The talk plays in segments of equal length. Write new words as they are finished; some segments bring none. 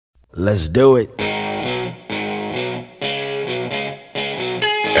Let's do it. And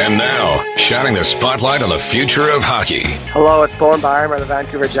now, shining the spotlight on the future of hockey. Hello, it's Justin Barron of the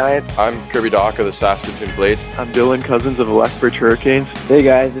Vancouver Giants. I'm Kirby Dock of the Saskatoon Blades. I'm Dylan Cousins of the Lethbridge Hurricanes. Hey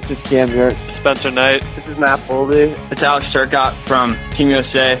guys, this is Cam here. Spencer Knight. This is Matt Boldy. It's Alex Turcotte from Team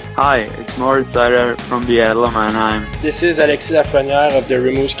USA. Hi, it's Moritz Seider from Seattle, Mannheim. This is Alexis Lafrenière of the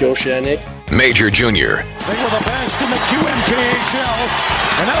Rimouski Oceanic. Major Junior. They were the best in the QMJHL,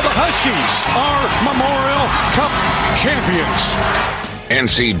 and now the Huskies are Memorial Cup champions.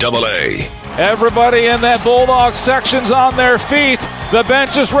 NCAA. Everybody in that Bulldogs section's on their feet. The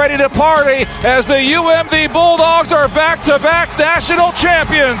bench is ready to party as the UMD Bulldogs are back-to-back national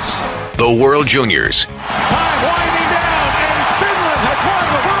champions. The World Juniors. Time winding down, and Finland has won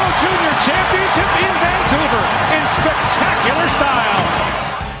the World Junior Championship in Vancouver in spectacular style.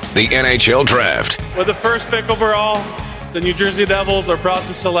 The NHL Draft. With the first pick overall, the New Jersey Devils are proud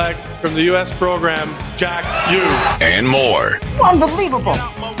to select from the U.S. program, Jack Hughes. And more. Unbelievable.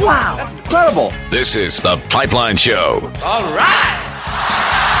 Wow. That's incredible. This is The Pipeline Show. All right.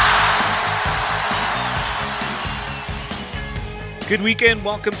 Good weekend.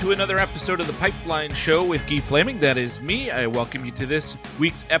 Welcome to another episode of The Pipeline Show with Guy Flaming. That is me. I welcome you to this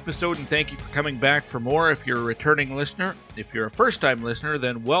week's episode and thank you for coming back for more. If you're a returning listener, if you're a first-time listener,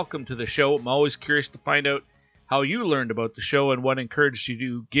 then welcome to the show. I'm always curious to find out how you learned about the show and what encouraged you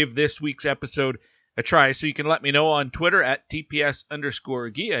to give this week's episode a try. So you can let me know on Twitter at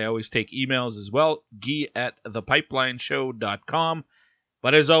TPS_Guy. I always take emails as well, Guy@thepipelineshow.com.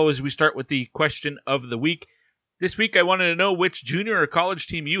 But as always, we start with the question of the week. This week I wanted to know which junior or college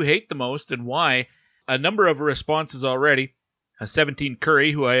team you hate the most and why. A number of responses already. 17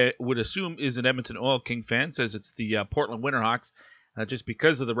 Curry, who I would assume is an Edmonton Oil King fan, says it's the Portland Winterhawks. Just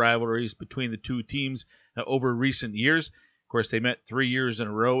because of the rivalries between the two teams over recent years. Of course, they met 3 years in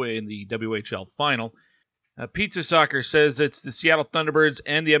a row in the WHL final. Pizza Soccer says it's the Seattle Thunderbirds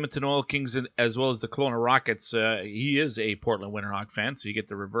and the Edmonton Oil Kings, as well as the Kelowna Rockets. He is a Portland Winterhawk fan, so you get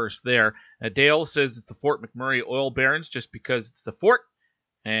the reverse there. Dale says it's the Fort McMurray Oil Barons, just because it's the Fort.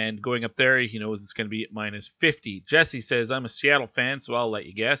 And going up there, he knows it's going to be at minus 50. Jesse says, I'm a Seattle fan, so I'll let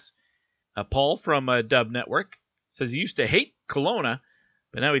you guess. Paul from Dub Network says he used to hate Kelowna,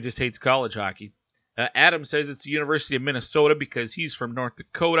 but now he just hates college hockey. Adam says it's the University of Minnesota because he's from North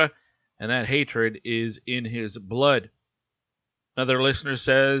Dakota, and that hatred is in his blood. Another listener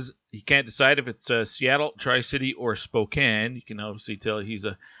says he can't decide if it's Seattle, Tri-City, or Spokane. You can obviously tell he's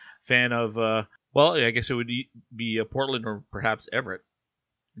a fan of, I guess it would be Portland or perhaps Everett.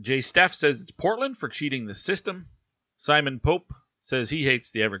 Jay Steff says it's Portland for cheating the system. Simon Pope says he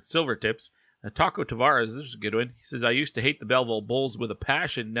hates the Everett Silvertips. Taco Tavares, this is a good one. He says, I used to hate the Belleville Bulls with a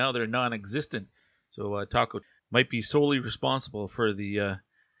passion. Now they're non-existent. So Taco might be solely responsible for the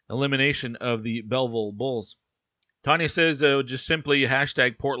elimination of the Belleville Bulls. Tanya says, just simply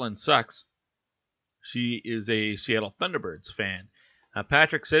hashtag Portland sucks. She is a Seattle Thunderbirds fan.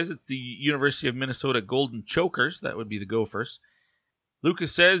 Patrick says it's the University of Minnesota Golden Chokers. That would be the Gophers.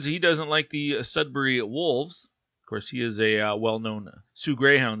 Lucas says he doesn't like the Sudbury Wolves. Of course, he is a well-known Sioux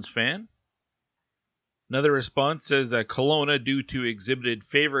Greyhounds fan. Another response says Kelowna, due to exhibited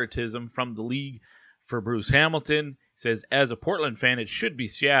favoritism from the league for Bruce Hamilton. Says, as a Portland fan, it should be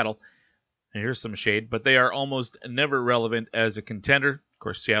Seattle. And here's some shade, but they are almost never relevant as a contender. Of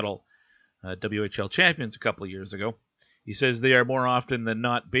course, Seattle WHL champions a couple of years ago. He says they are more often than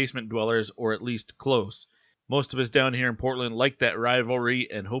not basement dwellers, or at least close. Most of us down here in Portland like that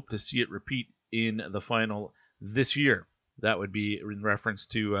rivalry and hope to see it repeat in the final this year. That would be in reference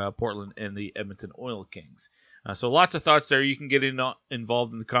to Portland and the Edmonton Oil Kings. So lots of thoughts there. You can get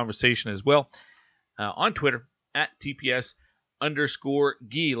involved in the conversation as well on Twitter at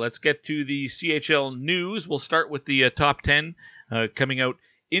TPS_Guy. Let's get to the CHL news. We'll start with the top 10 coming out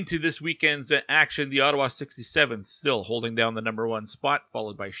into this weekend's action. The Ottawa 67 still holding down the number one spot,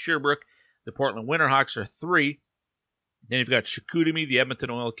 followed by Sherbrooke. The Portland Winterhawks are 3. Then you've got Chicoutimi, the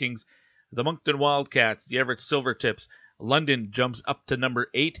Edmonton Oil Kings, the Moncton Wildcats, the Everett Silvertips. London jumps up to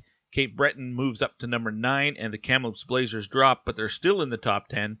number 8. Cape Breton moves up to number 9, and the Kamloops Blazers drop, but they're still in the top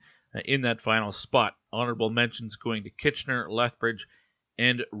 10 in that final spot. Honorable mentions going to Kitchener, Lethbridge,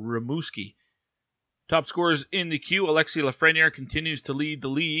 and Rimouski. Top scorers in the queue, Alexis Lafrenière continues to lead the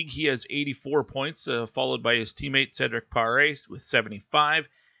league. He has 84 points, followed by his teammate Cedric Paré with 75.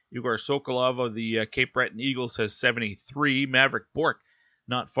 Igor Sokolov of the Cape Breton Eagles has 73. Maverick Bork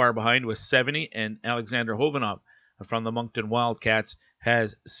not far behind with 70, and Alexander Hovanov from the Moncton Wildcats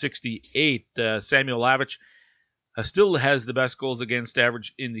has 68. Samuel Lavich still has the best goals against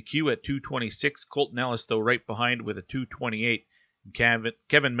average in the queue at 226. Colton Ellis, though, right behind with a 228. Kevin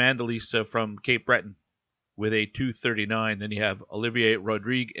Mandelis from Cape Breton with a 239. Then you have Olivier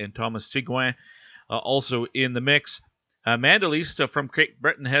Rodrigue and Thomas Sigouin also in the mix. Mandelis from Cape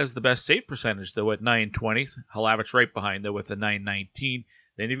Breton has the best save percentage, though, at 920. Halifax right behind, though, with a 919.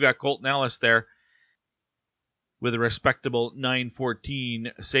 Then you've got Colton Ellis there with a respectable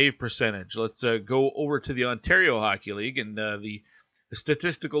 914 save percentage. Let's go over to the Ontario Hockey League, and the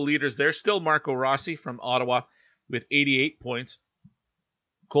statistical leaders there. Still Marco Rossi from Ottawa with 88 points.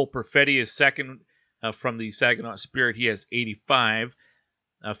 Cole Perfetti is second from the Saginaw Spirit. He has 85.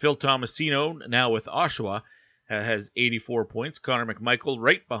 Phil Tomasino, now with Oshawa, has 84 points. Connor McMichael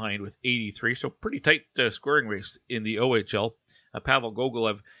right behind with 83. So pretty tight scoring race in the OHL. Pavel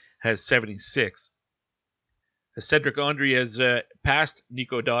Gogolev has 76. Cedric Andre has passed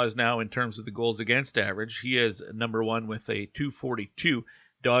Nico Dawes now in terms of the goals against average. He is number one with a 242.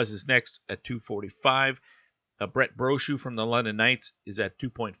 Dawes is next at 245. Brett Brochu from the London Knights is at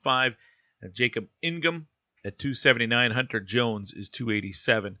 2.5. Jacob Ingham at 279. Hunter Jones is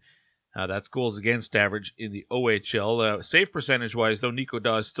 287. That's goals against average in the OHL. Save percentage-wise, though, Nico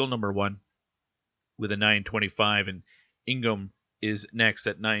Dawes still number one with a 925, and Ingham is next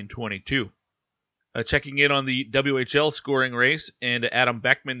at 922. Checking in on the WHL scoring race, and Adam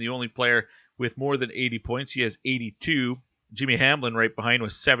Beckman, the only player with more than 80 points. He has 82. Jimmy Hamlin right behind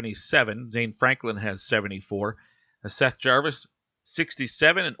with 77. Zane Franklin has 74. Seth Jarvis,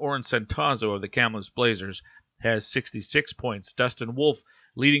 67. And Oren Santazo of the Kamloops Blazers has 66 points. Dustin Wolf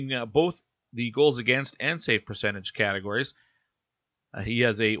leading both the goals against and save percentage categories. He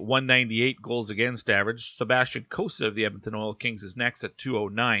has a 198 goals against average. Sebastian Cossa of the Edmonton Oil Kings is next at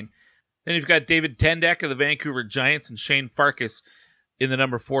 209. Then you've got David Tendek of the Vancouver Giants and Shane Farkas in the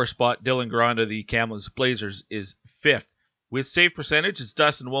number 4 spot. Dylan Granda of the Kamloops Blazers is 5th. With save percentage, it's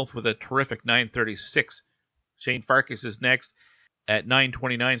Dustin Wolf with a terrific 936. Shane Farkas is next at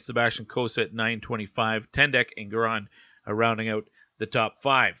 929. Sebastian Cossa at 925. Tendek and Grand rounding out the top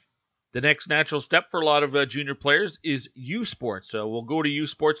 5. The next natural step for a lot of junior players is U Sports. We'll go to U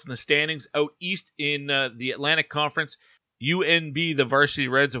Sports in the standings. Out east in the Atlantic Conference, UNB, the Varsity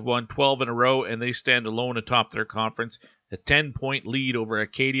Reds, have won 12 in a row, and they stand alone atop their conference. A 10-point lead over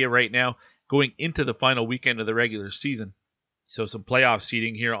Acadia right now, going into the final weekend of the regular season. So some playoff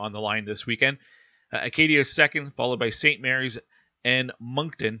seeding here on the line this weekend. Acadia is second, followed by St. Mary's and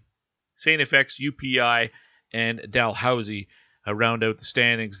Moncton. St. FX, UPI, and Dalhousie round out the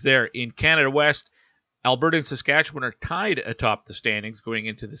standings there. In Canada West, Alberta and Saskatchewan are tied atop the standings going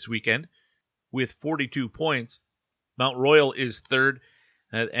into this weekend with 42 points. Mount Royal is third,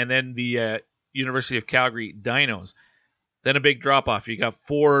 and then the University of Calgary Dinos. Then a big drop-off. You got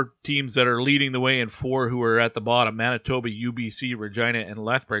 4 teams that are leading the way and 4 who are at the bottom: Manitoba, UBC, Regina, and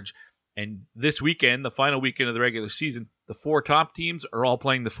Lethbridge. And this weekend, the final weekend of the regular season, the 4 top teams are all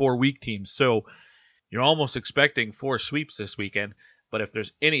playing the 4 weak teams. So you're almost expecting 4 sweeps this weekend. But if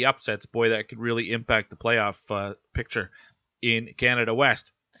there's any upsets, boy, that could really impact the playoff picture in Canada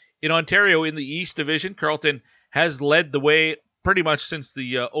West. In Ontario, in the East Division, Carleton has led the way pretty much since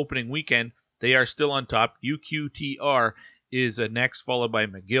the opening weekend. They are still on top. UQTR is next, followed by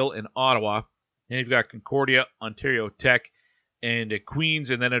McGill and Ottawa. Then you've got Concordia, Ontario Tech, and Queens,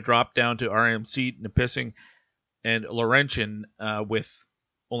 and then a drop down to RMC, Nipissing, and Laurentian with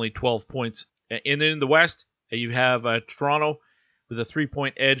only 12 points. And then in the West, you have Toronto with a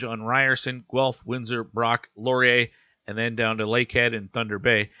 3-point edge on Ryerson, Guelph, Windsor, Brock, Laurier, and then down to Lakehead and Thunder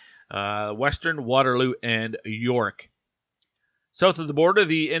Bay. Western, Waterloo, and York. South of the border,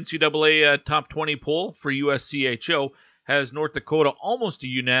 the NCAA Top 20 poll for USCHO has North Dakota almost a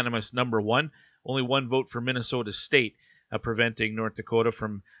unanimous number 1. Only 1 vote for Minnesota State, preventing North Dakota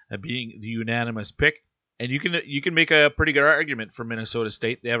from being the unanimous pick. And you can make a pretty good argument for Minnesota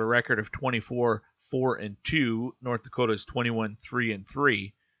State. They have a record of 24-4-2. North Dakota is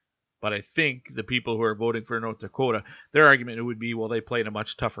 21-3-3. But I think the people who are voting for North Dakota, their argument would be, well, they play in a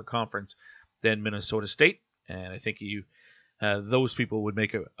much tougher conference than Minnesota State. And I think those people would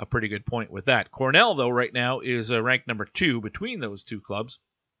make a pretty good point with that. Cornell, though, right now is ranked number 2 between those 2 clubs.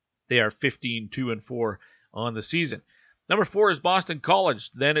 They are 15-2-4 on the season. Number 4 is Boston College.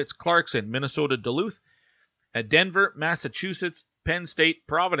 Then it's Clarkson, Minnesota Duluth. At Denver, Massachusetts, Penn State,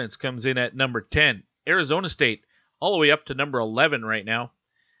 Providence comes in at number 10. Arizona State all the way up to number 11 right now.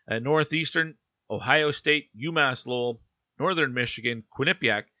 Northeastern, Ohio State, UMass Lowell, Northern Michigan,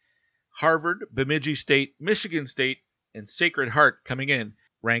 Quinnipiac, Harvard, Bemidji State, Michigan State, and Sacred Heart coming in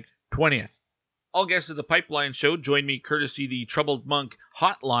ranked 20th. All guests of the Pipeline Show join me courtesy the Troubled Monk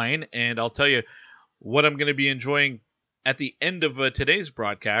hotline, and I'll tell you what I'm going to be enjoying at the end of today's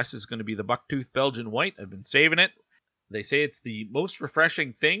broadcast is going to be the Bucktooth Belgian White. I've been saving it. They say it's the most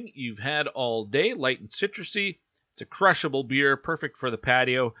refreshing thing you've had all day, light and citrusy. It's a crushable beer, perfect for the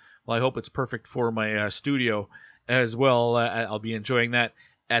patio. Well, I hope it's perfect for my studio as well. I'll be enjoying that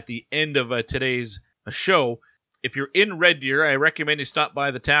at the end of today's show. If you're in Red Deer, I recommend you stop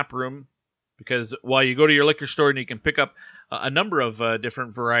by the tap room, because while you go to your liquor store and you can pick up a number of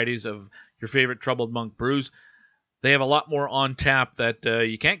different varieties of your favorite Troubled Monk brews, they have a lot more on tap that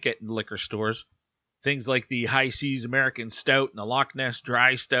you can't get in liquor stores. Things like the High Seas American Stout and the Loch Ness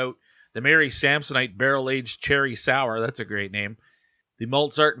Dry Stout, the Mary Samsonite Barrel-Aged Cherry Sour, that's a great name, the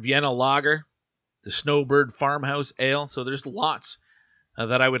Mozart Vienna Lager, the Snowbird Farmhouse Ale. So there's lots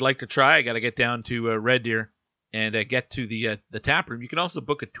that I would like to try. I got to get down to Red Deer and get to the tap room. You can also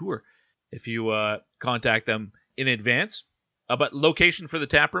book a tour if you contact them in advance. But location for the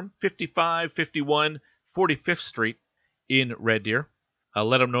tap room, 5551 45th Street in Red Deer.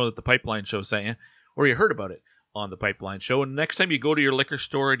 Let them know that the Pipeline Show sent you, or you heard about it on the Pipeline Show. And next time you go to your liquor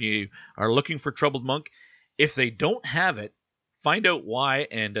store and you are looking for Troubled Monk, if they don't have it, find out why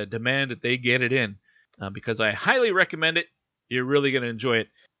and demand that they get it in, because I highly recommend it. You're really going to enjoy it.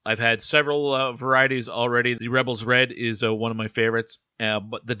 I've had several varieties already. The Rebels Red is one of my favorites,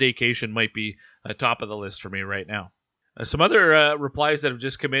 but the Daycation might be top of the list for me right now. Some other replies that have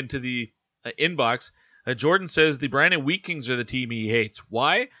just come into the inbox. Jordan says the Brandon Wheat Kings are the team he hates.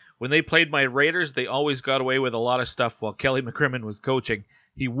 Why? When they played my Raiders, they always got away with a lot of stuff while Kelly McCrimmon was coaching.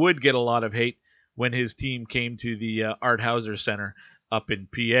 He would get a lot of hate when his team came to the Art Hauser Center up in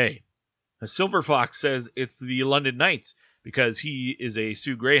PA. Silver Fox says it's the London Knights because he is a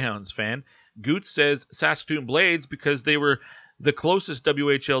Sioux Greyhounds fan. Goots says Saskatoon Blades because they were the closest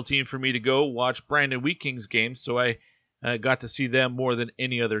WHL team for me to go watch Brandon Wheat Kings games, so I got to see them more than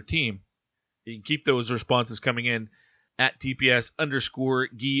any other team. You can keep those responses coming in at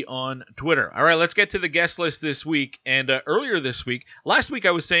TPS_Guy on Twitter. All right, let's get to the guest list this week. And earlier this week, last week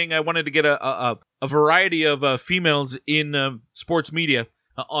I was saying I wanted to get a variety of females in sports media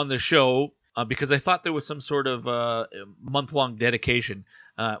on the show because I thought there was some sort of month-long dedication.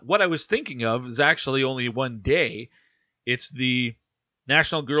 What I was thinking of is actually only one day. It's the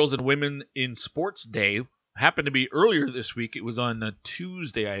National Girls and Women in Sports Day. Happened to be earlier this week. It was on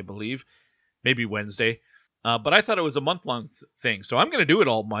Tuesday, I believe, maybe Wednesday. But I thought it was a month-long thing. So I'm going to do it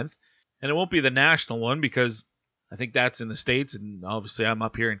all month. And it won't be the national one because I think that's in the States. And obviously I'm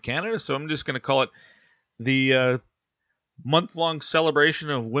up here in Canada. So I'm just going to call it the month-long celebration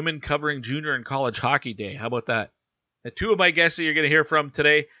of women covering junior and college hockey day. How about that? Now, two of my guests that you're going to hear from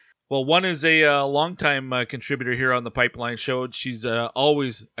today. Well, one is a longtime contributor here on the Pipeline Show. She's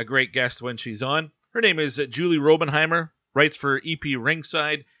always a great guest when she's on. Her name is Julie Robenhymer, writes for EP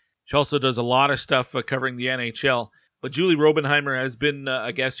Ringside. She also does a lot of stuff covering the NHL. But Julie Robenhymer has been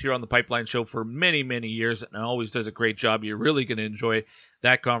a guest here on the Pipeline Show for many, many years and always does a great job. You're really going to enjoy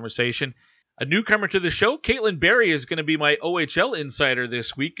that conversation. A newcomer to the show, Caitlin Berry, is going to be my OHL insider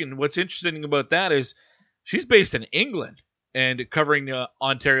this week. And what's interesting about that is she's based in England and covering the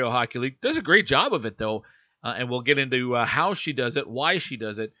Ontario Hockey League. Does a great job of it, though. And we'll get into how she does it, why she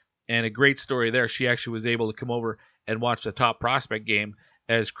does it, and a great story there. She actually was able to come over and watch the top prospect game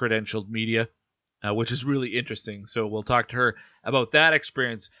as credentialed media, which is really interesting. So we'll talk to her about that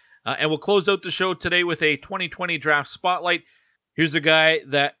experience. And we'll close out the show today with a 2020 draft spotlight. Here's a guy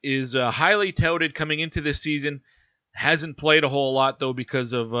that is highly touted coming into this season. Hasn't played a whole lot, though,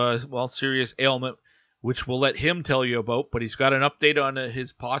 because of, serious ailment, which we'll let him tell you about. But he's got an update on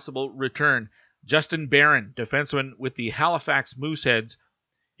his possible return. Justin Barron, defenseman with the Halifax Mooseheads.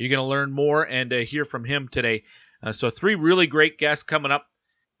 You're going to learn more and hear from him today. So three really great guests coming up.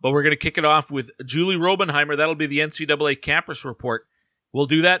 But we're going to kick it off with Julie Robenhymer. That'll be the NCAA Campus Report. We'll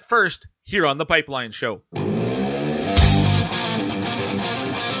do that first here on The Pipeline Show.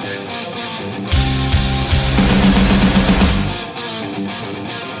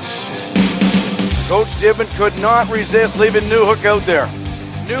 Coach Dibben could not resist leaving Newhook out there.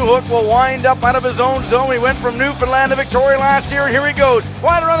 Newhook will wind up out of his own zone. He went from Newfoundland to Victoria last year, and here he goes.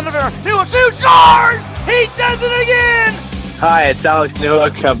 Wide around the center. Newhook shoots, scores! He does it again! Hi, it's Alex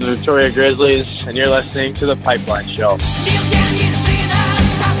Newhook of the Victoria Grizzlies, and you're listening to The Pipeline Show.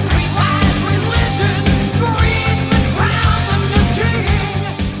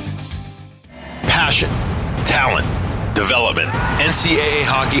 Passion, talent, development. NCAA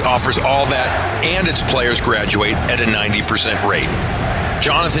hockey offers all that, and its players graduate at a 90% rate.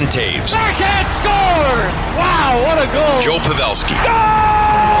 Jonathan Taves. Backhand scores! Wow, what a goal! Joe Pavelski. Score!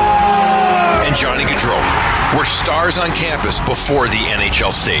 And Johnny Gaudreau. We're stars on campus before the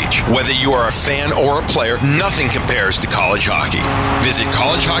NHL stage. Whether you are a fan or a player, nothing compares to college hockey. Visit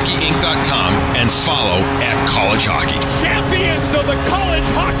collegehockeyinc.com and follow @collegehockey. Champions of the college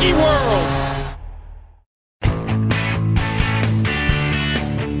hockey world.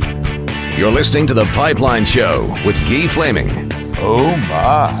 You're listening to The Pipeline Show with Guy Flaming. Oh,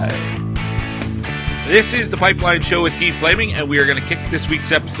 my. This is The Pipeline Show with Guy Flaming, and we are going to kick this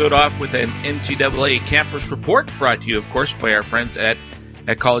week's episode off with an NCAA Campus Report, brought to you, of course, by our friends at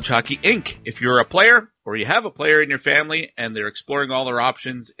College Hockey Inc. If you're a player or you have a player in your family and they're exploring all their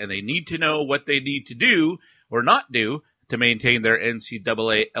options and they need to know what they need to do or not do to maintain their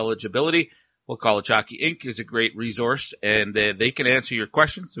NCAA eligibility, well, College Hockey Inc. is a great resource, and they can answer your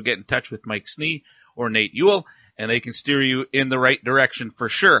questions. So get in touch with Mike Snee or Nate Ewell, and they can steer you in the right direction for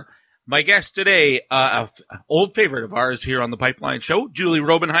sure. My guest today, an old favorite of ours here on the Pipeline Show, Julie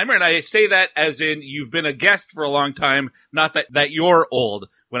Robenhymer, and I say that as in you've been a guest for a long time, not that you're old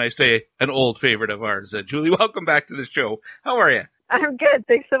when I say an old favorite of ours. Julie, welcome back to the show. How are you? I'm good.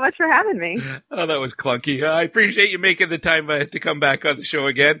 Thanks so much for having me. Oh, that was clunky. I appreciate you making the time to come back on the show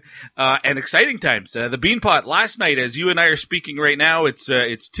again. And exciting times. The Beanpot last night, as you and I are speaking right now,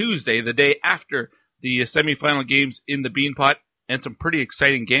 it's Tuesday, the day after the semifinal games in the Beanpot. And some pretty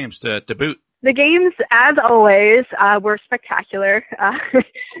exciting games to boot. The games, as always, were spectacular.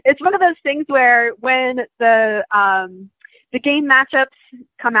 It's one of those things where when the game matchups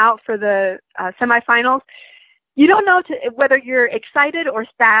come out for the semifinals, you don't know whether you're excited or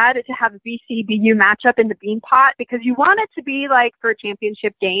sad to have a BC-BU matchup in the Beanpot, because you want it to be like for a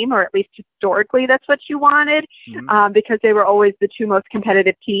championship game, or at least historically that's what you wanted, because they were always the two most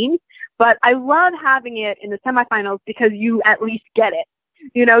competitive teams. But I love having it in the semifinals because you at least get it.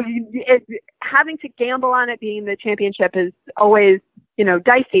 You know, having to gamble on it being the championship is always,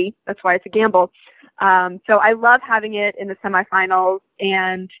 dicey. That's why it's a gamble. So I love having it in the semifinals.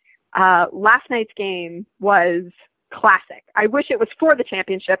 And last night's game was classic. I wish it was for the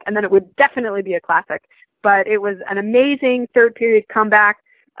championship, and then it would definitely be a classic. But it was an amazing third period comeback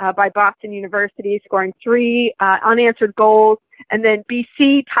by Boston University, scoring 3 unanswered goals. And then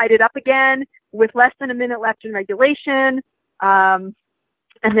BC tied it up again with less than a minute left in regulation. And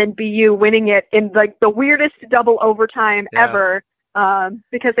then BU winning it in like the weirdest double overtime ever,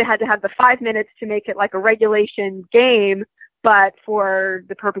 because they had to have the 5 minutes to make it like a regulation game. But for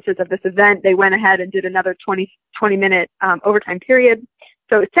the purposes of this event, they went ahead and did another 20-minute overtime period.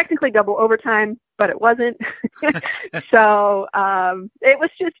 So it was technically double overtime, but it wasn't. So it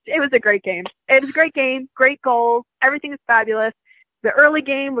was a great game. It was a great game, great goals. Everything was fabulous. The early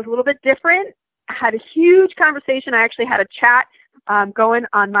game was a little bit different. I had a huge conversation. I actually had a chat going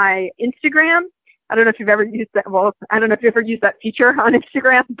on my Instagram. I don't know if you've ever used that. Well, I don't know if you ever used that feature on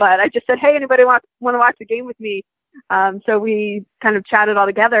Instagram, but I just said, hey, anybody want to watch the game with me? So we kind of chatted all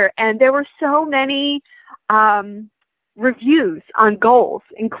together, and there were so many reviews on goals,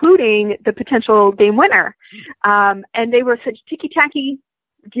 including the potential game winner. And they were such ticky-tacky,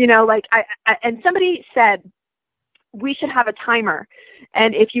 and somebody said we should have a timer.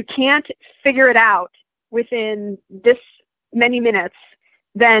 And if you can't figure it out within this many minutes,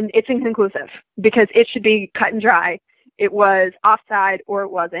 then it's inconclusive, because it should be cut and dry. It was offside or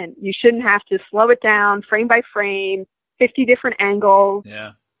it wasn't. You shouldn't have to slow it down frame by frame, 50 different angles.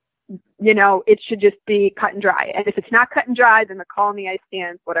 Yeah. It should just be cut and dry. And if it's not cut and dry, then the call on the ice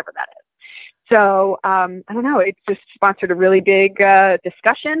stands, whatever that is. So, I don't know. It just sponsored a really big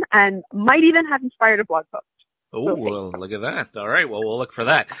discussion and might even have inspired a blog post. Oh, well, look at that. All right. Well, we'll look for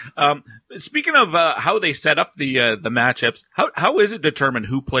that. Speaking of how they set up the matchups, how is it determined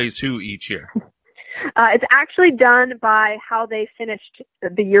who plays who each year? It's actually done by how they finished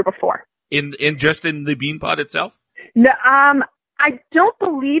the year before. In the Beanpot itself? No, I don't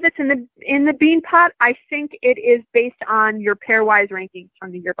believe it's in the Beanpot. I think it is based on your pairwise rankings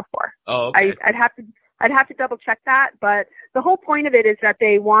from the year before. Oh, okay. I'd have to double check that, but the whole point of it is that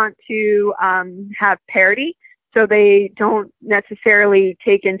they want to have parity, so they don't necessarily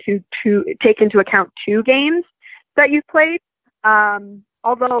take into account 2 games that you've played.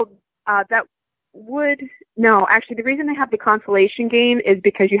 Although the reason they have the consolation game is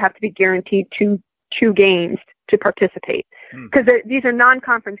because you have to be guaranteed two games to participate, because these are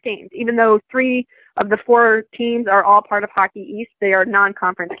non-conference games. Even though 3 of the 4 teams are all part of Hockey East, they are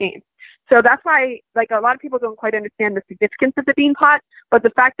non-conference games. So that's why, a lot of people don't quite understand the significance of the Beanpot, but the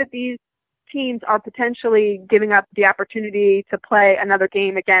fact that these teams are potentially giving up the opportunity to play another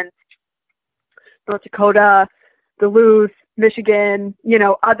game against North Dakota, Duluth, Michigan,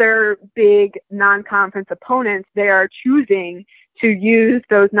 other big non-conference opponents, they are choosing to use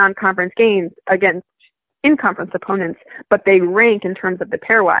those non-conference games against in-conference opponents, but they rank in terms of the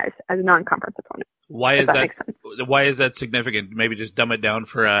pairwise as non-conference opponents. Why is that significant? Maybe just dumb it down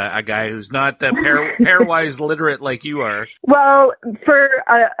for a guy who's not pairwise literate like you are. Well, for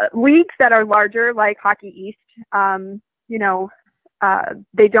leagues that are larger, like Hockey East, they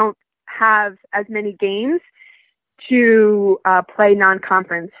don't have as many games to play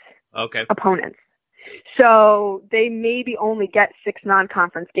non-conference opponents. So they maybe only get 6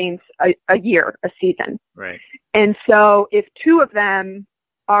 non-conference games a year, a season. Right. And so if 2 of them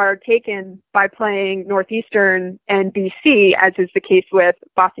are taken by playing Northeastern and BC, as is the case with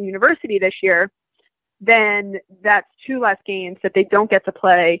Boston University this year, then that's 2 less games that they don't get to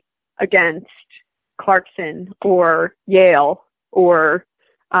play against Clarkson or Yale or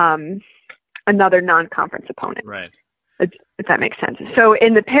another non-conference opponent. Right. If that makes sense. So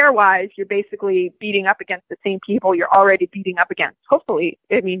in the pairwise, you're basically beating up against the same people you're already beating up against. Hopefully,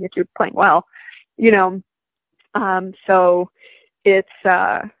 if you're playing well, so it's,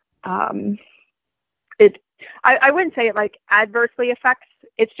 I wouldn't say it like adversely affects,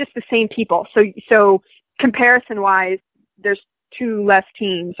 it's just the same people. So comparison wise, there's 2 less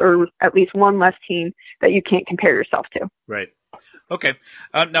teams or at least 1 less team that you can't compare yourself to. Right. Okay.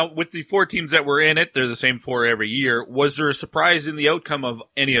 Now, with the 4 teams that were in it, they're the same 4 every year. Was there a surprise in the outcome of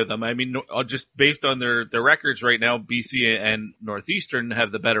any of them? I mean, just based on their records right now, BC and Northeastern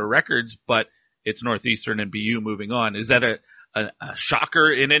have the better records, but it's Northeastern and BU moving on. Is that a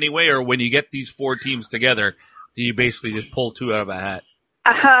shocker in any way, or when you get these 4 teams together, do you basically just pull 2 out of a hat?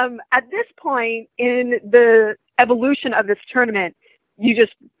 At this point in the evolution of this tournament, you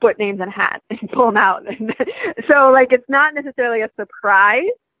just put names in a hat and pull them out. So, it's not necessarily a surprise.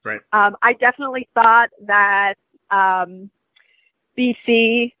 Right. I definitely thought that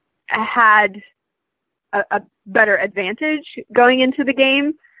BC had a better advantage going into the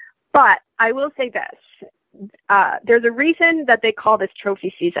game. But I will say this. There's a reason that they call this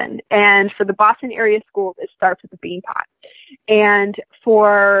trophy season. And for the Boston area schools, it starts with the Beanpot. And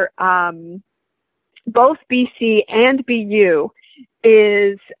for both BC and BU,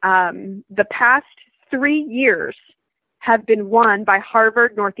 is the past 3 years have been won by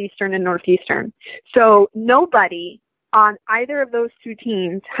Harvard, Northeastern, and Northeastern. So nobody on either of those 2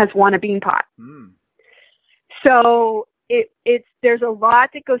 teams has won a Beanpot. So there's a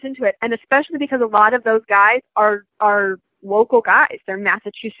lot that goes into it, and especially because a lot of those guys are local guys. They're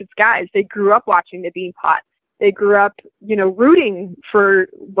Massachusetts guys. They grew up watching the Beanpot. They grew up, rooting for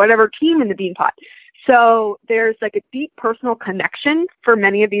whatever team in the Beanpot. So there's a deep personal connection for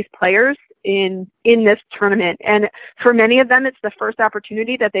many of these players in this tournament. And for many of them, it's the first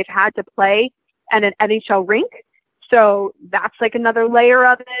opportunity that they've had to play at an NHL rink. So that's another layer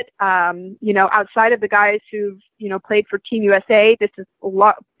of it. Outside of the guys who've, played for Team USA, this is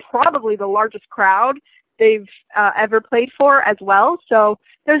probably the largest crowd they've ever played for as well. So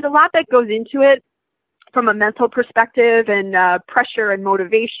there's a lot that goes into it from a mental perspective and pressure and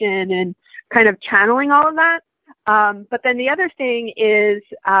motivation and kind of channeling all of that. But then the other thing is,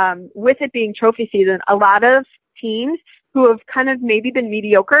 with it being trophy season, a lot of teams who have kind of maybe been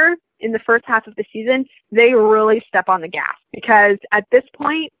mediocre in the first half of the season, they really step on the gas, because at this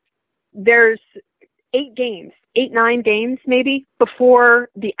point, there's 9 games maybe before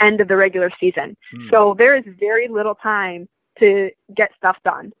the end of the regular season. So there is very little time to get stuff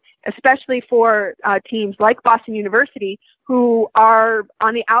done, especially for teams like Boston University, who are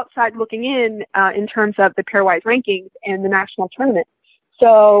on the outside looking in terms of the pairwise rankings and the national tournament.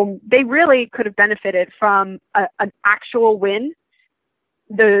 So they really could have benefited from an actual win.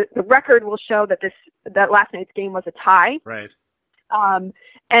 The record will show that last night's game was a tie. Right.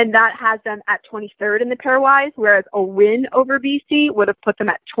 And that has them at 23rd in the pairwise, whereas a win over BC would have put them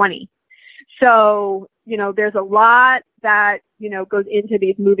at 20. So, there's a lot that, goes into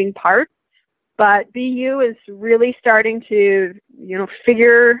these moving parts, but BU is really starting to,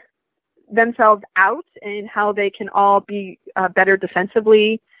 figure themselves out and how they can all be better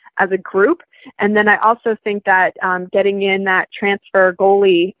defensively as a group. And then I also think that getting in that transfer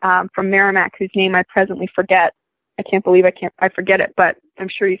goalie from Merrimack, whose name I presently forget, I can't believe I forget it, but I'm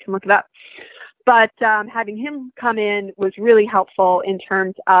sure you can look it up. But having him come in was really helpful in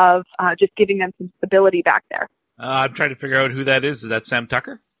terms of just giving them some stability back there. I'm trying to figure out who that is. Is that Sam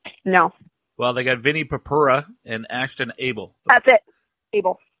Tucker? No. Well, they got Vinny Papura and Ashton Abel. That's it.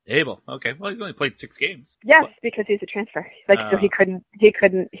 Abel. Okay. Well, he's only played 6 games. Yes, because he's a transfer. So he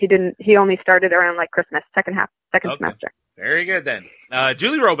only started around Christmas, second semester. Very good then.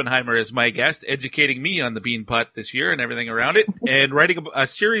 Julie Robenhymer is my guest, educating me on the Beanpot this year and everything around it, and writing a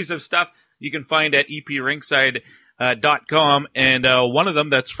series of stuff you can find at eprinkside.com. And one of them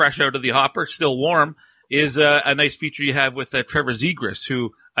that's fresh out of the hopper, still warm, is a nice feature you have with Trevor Zegras,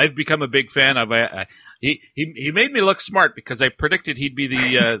 who I've become a big fan of. He made me look smart because I predicted he'd be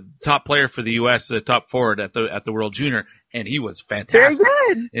the top player for the U.S., top forward at the World Junior, and he was fantastic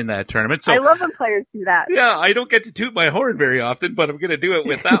in that tournament. So I love when players do that. Yeah, I don't get to toot my horn very often, but I'm going to do it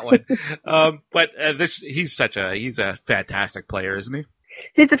with that one. He's a fantastic player, isn't he?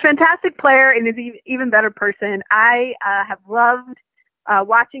 He's a fantastic player and is an even better person. I have loved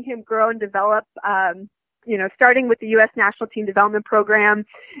watching him grow and develop. Starting with the U.S. National Team Development Program,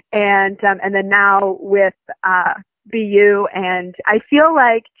 and then now with BU. And I feel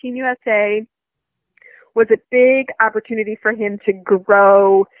like Team USA was a big opportunity for him to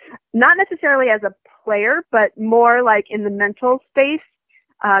grow, not necessarily as a player, but more like in the mental space.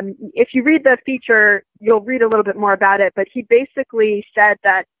 If you read the feature, you'll read a little bit more about it, but he basically said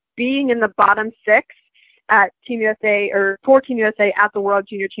that being in the bottom 6 at Team USA or for Team USA at the World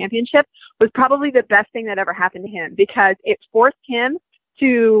Junior Championship was probably the best thing that ever happened to him, because it forced him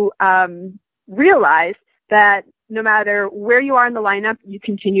to realize that no matter where you are in the lineup, you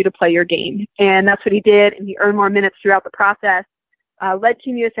continue to play your game. And that's what he did, and he earned more minutes throughout the process, led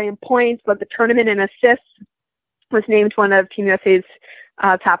Team USA in points, led the tournament in assists, was named one of Team USA's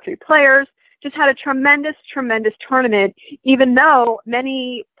top 3 players, just had a tremendous, tremendous tournament, even though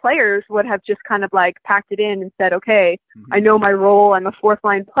many players would have just kind of like packed it in and said, okay, I know my role, I'm a 4th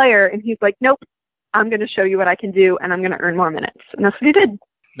line player. And he's like, nope, I'm going to show you what I can do, and I'm going to earn more minutes. And that's what he did.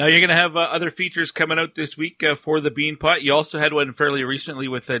 Now you're going to have other features coming out this week for the Beanpot. You also had one fairly recently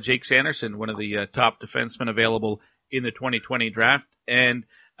with Jake Sanderson, one of the top defensemen available in the 2020 draft. And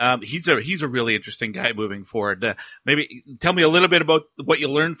he's a really interesting guy moving forward. Maybe tell me a little bit about what you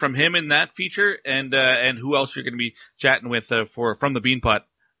learned from him in that feature, and who else you're going to be chatting with from the Beanpot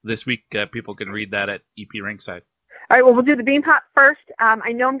this week. People can read that at EP Rinkside. All right, well, we'll do the Beanpot first.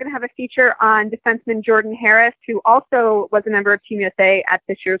 I know I'm going to have a feature on defenseman Jordan Harris, who also was a member of Team USA at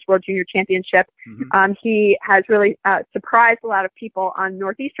this year's World Junior Championship. Mm-hmm. He has really surprised a lot of people on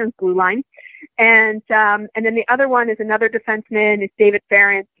Northeastern's blue line. And then the other one is another defenseman, is David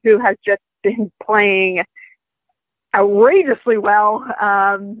Ferentz, who has just been playing outrageously well.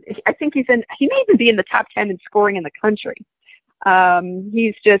 I think he may even be in the top 10 in scoring in the country.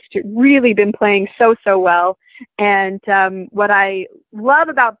 He's just really been playing so well. And what I love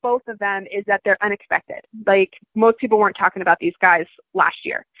about both of them is that they're unexpected. Like, most people weren't talking about these guys last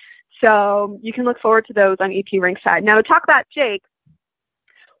year. So you can look forward to those on EP Rinkside. Now, to talk about Jake,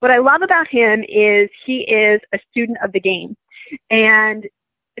 what I love about him is he is a student of the game. And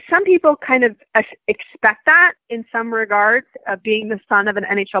some people kind of expect that in some regards, of being the son of an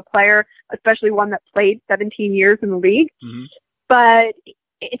NHL player, especially one that played 17 years in the league. Mm-hmm. But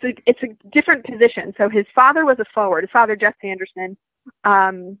it's a different position. So his father was a forward. His father, Jeff Sanderson,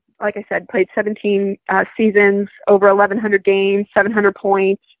 like I said, played 17 seasons, over 1,100 games, 700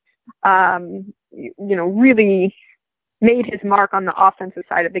 points. Really made his mark on the offensive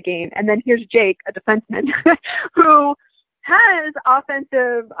side of the game. And then here's Jake, a defenseman, who has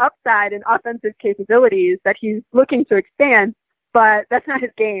offensive upside and offensive capabilities that he's looking to expand, but that's not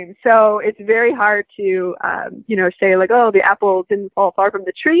his game. So it's very hard to, say like, oh, the apple didn't fall far from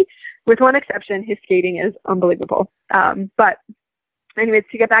the tree. With one exception, his skating is unbelievable. But anyways,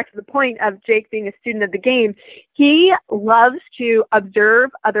 to get back to the point of Jake being a student of the game, he loves to observe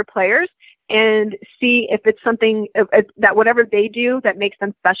other players and see if it's something that whatever they do that makes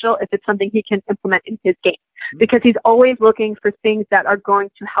them special, if it's something he can implement in his game. Because he's always looking for things that are going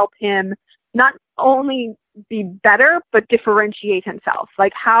to help him not only be better, but differentiate himself.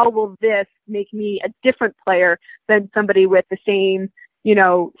 Like, how will this make me a different player than somebody with the same,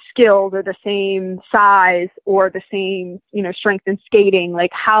 skills or the same size or the same, strength in skating?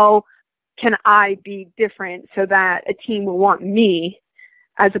 Like, how can I be different so that a team will want me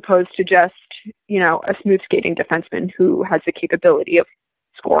as opposed to just, a smooth skating defenseman who has the capability of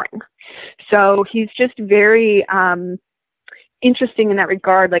scoring? So he's just very, interesting in that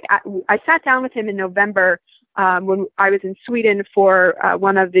regard. Like, I sat down with him in November when I was in Sweden for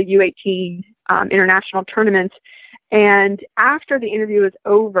one of the U18 international tournaments. And after the interview was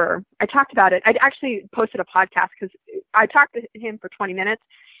over, I talked about it. I actually posted a podcast because I talked to him for 20 minutes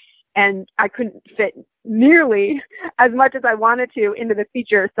and I couldn't fit nearly as much as I wanted to into the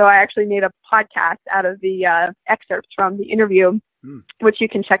feature. So I actually made a podcast out of the excerpts from the interview, which you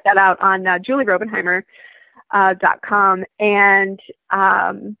can check that out on Julie Robenhymer. .com, and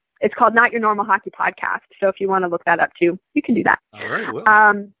it's called Not Your Normal Hockey Podcast. So if you want to look that up too, you can do that. All right. Well.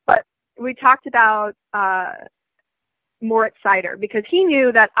 But we talked about Moritz Seider, because he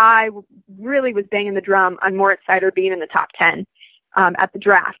knew that I really was banging the drum on Moritz Seider being in the top 10. at the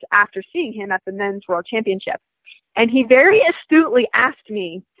draft after seeing him at the Men's World Championship. And he very astutely asked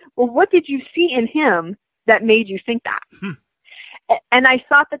me, well, what did you see in him that made you think that? And I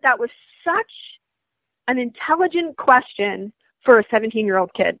thought that was such an intelligent question for a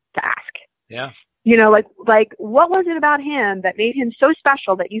 17-year-old kid to ask. Yeah. You know, like what was it about him that made him so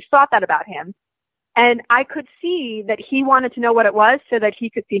special that you thought that about him? And I could see that he wanted to know what it was so that he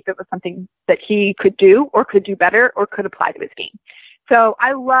could see if it was something that he could do or could do better or could apply to his game. So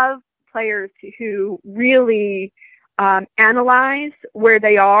I love players who really analyze where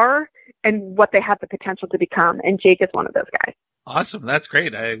they are and what they have the potential to become. And Jake is one of those guys. Awesome. That's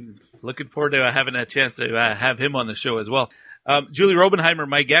great. I'm looking forward to having a chance to have him on the show as well. Julie Robenhymer,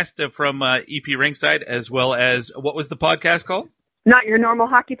 my guest from EP Ringside, as well as, what was the podcast called? Not Your Normal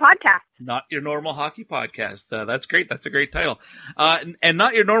Hockey Podcast. Not Your Normal Hockey Podcast. That's great. That's a great title. And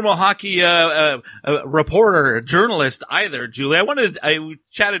not your normal hockey reporter, journalist either, Julie. I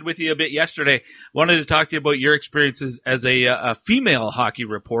chatted with you a bit yesterday. Wanted to talk to you about your experiences as a female hockey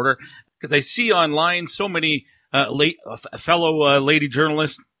reporter, because I see online so many fellow lady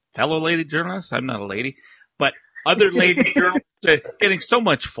journalists. I'm not a lady, but other lady journalists getting so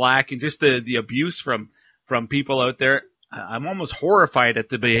much flack and just the abuse from people out there. I'm almost horrified at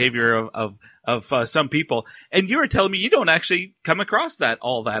the behavior of some people. And you were telling me you don't actually come across that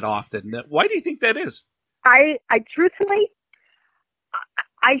all that often. Why do you think that is? I truthfully,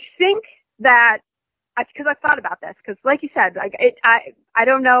 I think that because I've thought about this. Because, like you said, I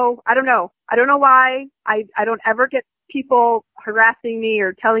don't know why I don't ever get people harassing me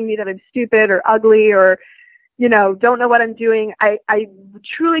or telling me that I'm stupid or ugly or, you know, don't know what I'm doing. I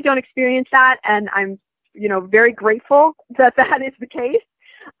truly don't experience that, and I'm, you know, very grateful that is the case.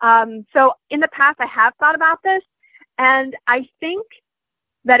 So in the past, I have thought about this, and I think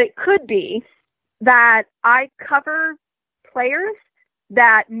that it could be that I cover players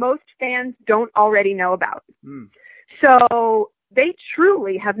that most fans don't already know about. So they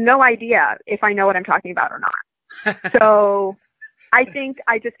truly have no idea if I know what I'm talking about or not. So I think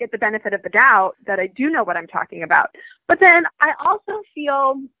I just get the benefit of the doubt that I do know what I'm talking about. But then I also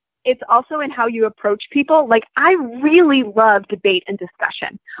feel it's also in how you approach people. Like, I really love debate and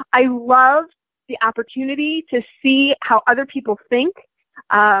discussion. I love the opportunity to see how other people think,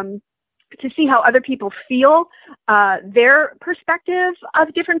 to see how other people feel, their perspective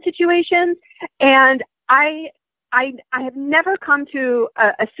of different situations. And I have never come to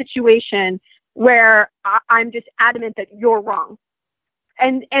a situation where I'm just adamant that you're wrong.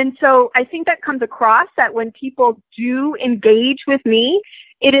 And so I think that comes across that when people do engage with me,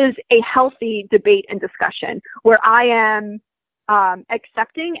 it is a healthy debate and discussion where I am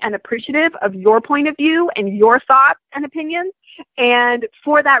accepting and appreciative of your point of view and your thoughts and opinions. And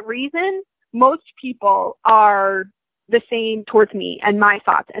for that reason, most people are the same towards me and my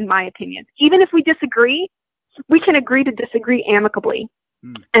thoughts and my opinions. Even if we disagree, we can agree to disagree amicably.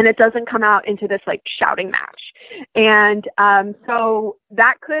 And it doesn't come out into this like shouting match. And so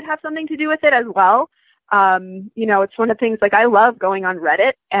that could have something to do with it as well. You know, it's one of the things, like, I love going on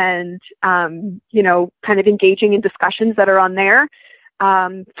Reddit and, you know, kind of engaging in discussions that are on there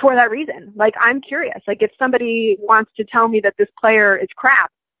for that reason. Like, I'm curious. Like, if somebody wants to tell me that this player is crap,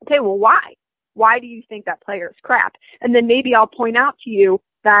 okay, well, why? Why do you think that player is crap? And then maybe I'll point out to you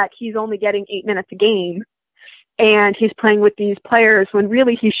that he's only getting 8 minutes a game and he's playing with these players when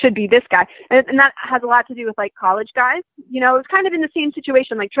really he should be this guy. And that has a lot to do with, like, college guys. You know, it's kind of in the same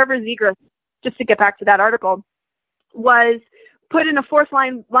situation. Like, Trevor Zegras, just to get back to that article, was put in a fourth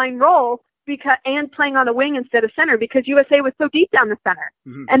line role and playing on the wing instead of center because USA was so deep down the center.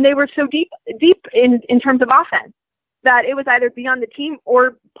 Mm-hmm. And they were so deep in terms of offense that it was either be on the team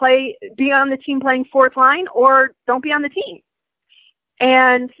or be on the team playing fourth line or don't be on the team.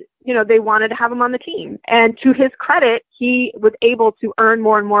 And, you know, they wanted to have him on the team. And to his credit, he was able to earn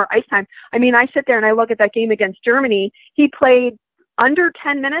more and more ice time. I mean, I sit there and I look at that game against Germany. He played under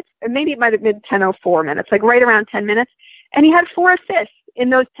 10 minutes, or maybe it might have been 10:04 minutes, like right around 10 minutes. And he had 4 assists in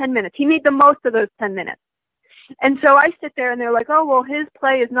those 10 minutes. He made the most of those 10 minutes. And so I sit there and they're like, oh, well, his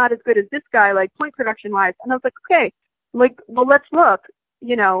play is not as good as this guy, like point production wise. And I was like, okay, like, well, let's look.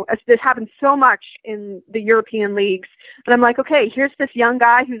 You know, as this happens so much in the European leagues. And I'm like, okay, here's this young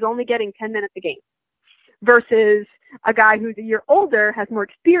guy who's only getting 10 minutes a game versus a guy who's a year older, has more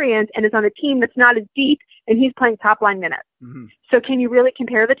experience, and is on a team that's not as deep, and he's playing top line minutes. Mm-hmm. So can you really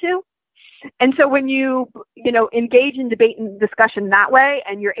compare the two? And so when you know, engage in debate and discussion that way,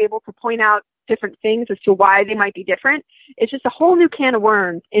 and you're able to point out different things as to why they might be different, it's just a whole new can of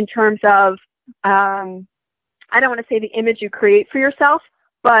worms in terms of, I don't want to say the image you create for yourself,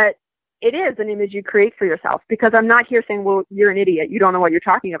 but it is an image you create for yourself, because I'm not here saying, well, you're an idiot, you don't know what you're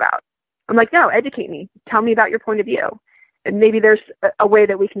talking about. I'm like, no, educate me. Tell me about your point of view. And maybe there's a way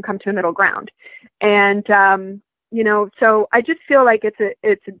that we can come to a middle ground. And, so I just feel like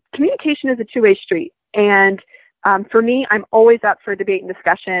communication is a two-way street. And for me, I'm always up for debate and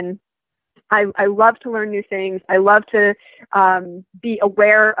discussion. I love to learn new things. I love to be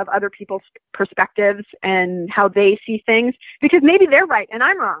aware of other people's perspectives and how they see things, because maybe they're right and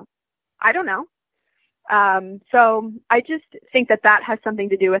I'm wrong. I don't know. So I just think that has something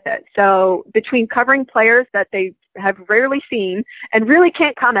to do with it. So between covering players that they have rarely seen and really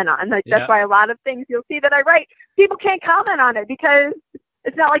can't comment on, that's why a lot of things you'll see that I write, people can't comment on it because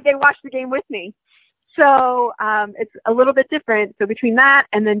it's not like they watched the game with me. So it's a little bit different. So between that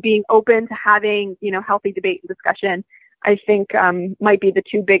and then being open to having, healthy debate and discussion, I think might be the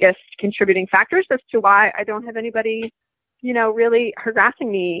two biggest contributing factors as to why I don't have anybody, really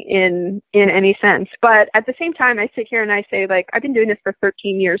harassing me in any sense. But at the same time, I sit here and I say, like, I've been doing this for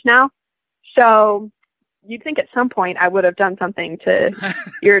 13 years now. So you'd think at some point I would have done something to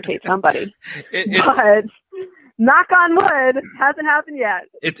irritate somebody. But knock on wood, hasn't happened yet.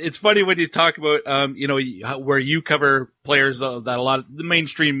 It's funny when you talk about, where you cover players that a lot of the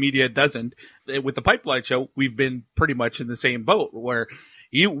mainstream media doesn't. With the Pipeline Show, we've been pretty much in the same boat where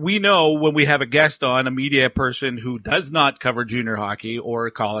we know when we have a guest on, a media person who does not cover junior hockey or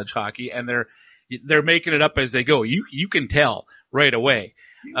college hockey, and they're making it up as they go. You can tell right away.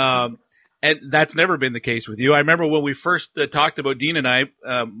 And that's never been the case with you. I remember when we first talked about Dean and I,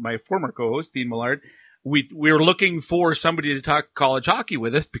 my former co-host, Dean Millard, we were looking for somebody to talk college hockey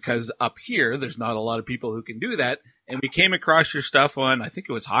with us because up here, there's not a lot of people who can do that. And we came across your stuff on, I think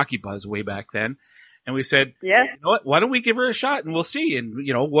it was Hockey Buzz way back then. And we said, you know what, why don't we give her a shot and we'll see. And,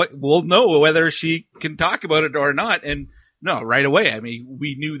 we'll know whether she can talk about it or not. And no, right away. I mean,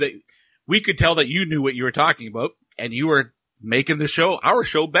 we knew that we could tell that you knew what you were talking about and you were making our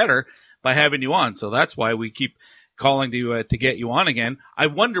show better by having you on. So that's why we keep calling to get you on again. I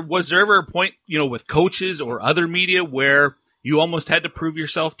wonder, was there ever a point, with coaches or other media where you almost had to prove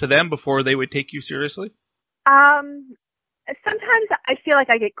yourself to them before they would take you seriously? Sometimes I feel like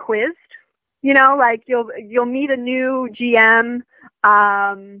I get quizzed. Like you'll meet a new GM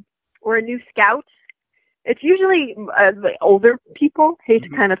or a new scout. It's usually older people. Hate to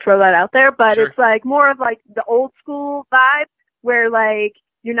kind of throw that out there, but It's like more of like the old school vibe where like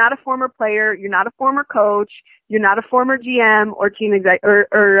you're not a former player, you're not a former coach, you're not a former GM or team exec or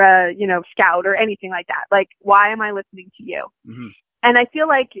scout or anything like that. Like, why am I listening to you? Mm-hmm. And I feel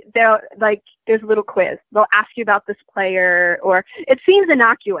like there's a little quiz. They'll ask you about this player, or it seems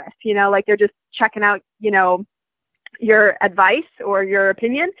innocuous, like they're just checking out, your advice or your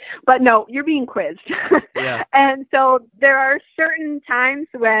opinion, but no, you're being quizzed. Yeah. And so there are certain times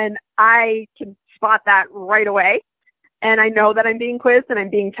when I can spot that right away. And I know that I'm being quizzed and I'm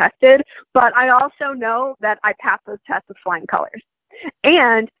being tested, but I also know that I pass those tests with flying colors.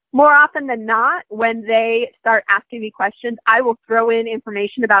 And more often than not, when they start asking me questions, I will throw in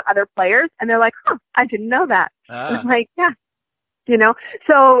information about other players, and they're like, I didn't know that. I'm like, yeah,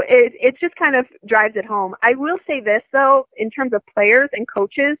 so it just kind of drives it home. I will say this, though, in terms of players and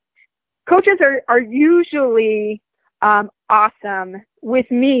coaches are usually awesome with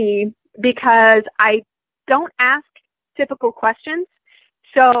me because I don't ask typical questions.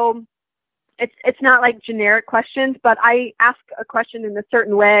 So it's not like generic questions, but I ask a question in a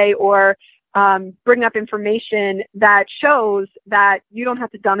certain way or bring up information that shows that you don't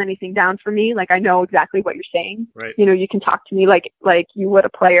have to dumb anything down for me. Like, I know exactly what you're saying. Right. You can talk to me like you would a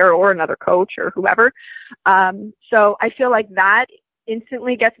player or another coach or whoever. So I feel like that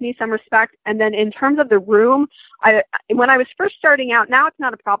instantly gets me some respect. And then in terms of the room, when I was first starting out, now it's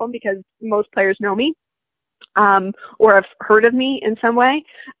not a problem because most players know me or have heard of me in some way.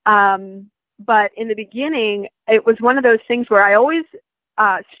 But in the beginning, it was one of those things where I always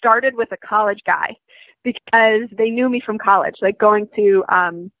started with a college guy because they knew me from college, like going to,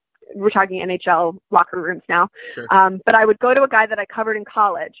 we're talking NHL locker rooms now. Sure. But I would go to a guy that I covered in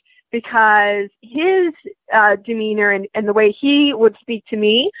college because his demeanor and the way he would speak to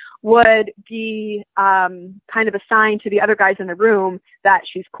me would be kind of a sign to the other guys in the room that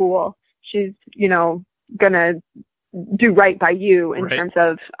she's cool. She's, going to do right by you in terms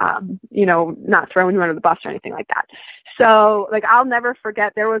of, not throwing you under the bus or anything like that. So, like, I'll never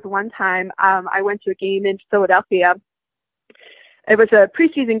forget, there was one time I went to a game in Philadelphia. It was a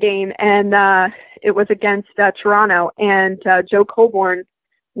preseason game, and it was against Toronto, and Joe Colborn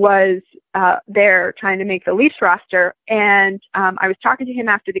was there trying to make the Leafs roster, and I was talking to him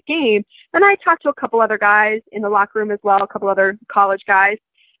after the game, and I talked to a couple other guys in the locker room as well, a couple other college guys.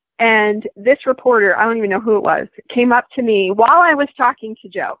 And this reporter, I don't even know who it was, came up to me while I was talking to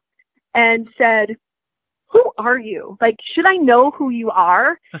Joe and said, "Who are you? Like, should I know who you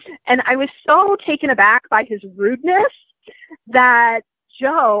are?" And I was so taken aback by his rudeness that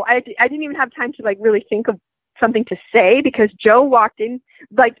Joe, I didn't even have time to like really think of something to say, because Joe walked in,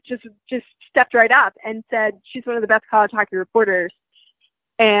 like just stepped right up and said, "She's one of the best college hockey reporters,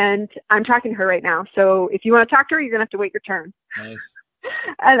 and I'm talking to her right now. So if you want to talk to her, you're going to have to wait your turn." Nice.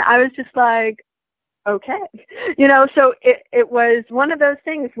 And I was just like, okay. So it was one of those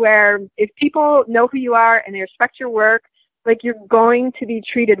things where if people know who you are and they respect your work, like, you're going to be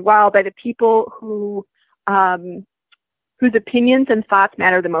treated well by the people whose opinions and thoughts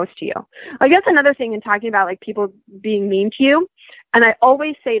matter the most to you. I guess another thing in talking about like people being mean to you, and I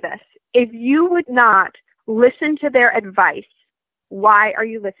always say this, if you would not listen to their advice, why are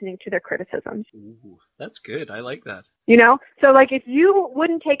you listening to their criticisms? Ooh, that's good. I like that. So like if you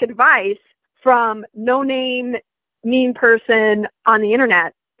wouldn't take advice from no-name mean person on the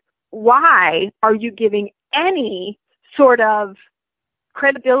internet, why are you giving any sort of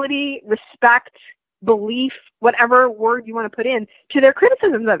credibility, respect, belief, whatever word you want to put in, to their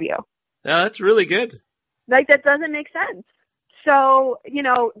criticisms of you? Yeah, that's really good. Like, that doesn't make sense. So,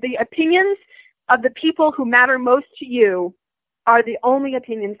 the opinions of the people who matter most to you are the only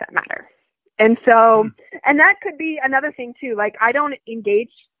opinions that matter. And so, and that could be another thing too. Like, I've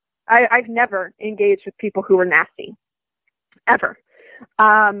never engaged with people who were nasty, ever.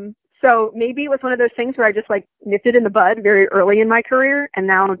 So maybe it was one of those things where I just like nipped it in the bud very early in my career, and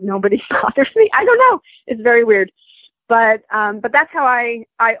now nobody bothers me. I don't know. It's very weird. But that's how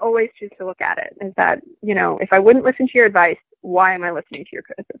I always choose to look at it, is that, if I wouldn't listen to your advice, why am I listening to your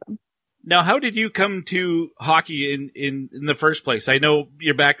criticism? Now, how did you come to hockey in the first place? I know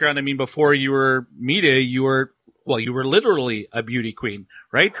your background. I mean, before you were media, you were literally a beauty queen,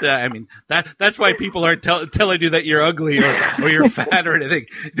 right? I mean, that's why people aren't telling you that you're ugly or you're fat or anything,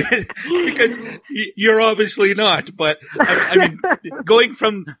 because you're obviously not. But I mean, going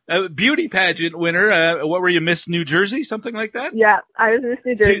from a beauty pageant winner, what were you, Miss New Jersey, something like that? Yeah, I was Miss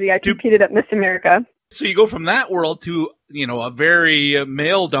New Jersey. I competed at Miss America. So you go from that world to, a very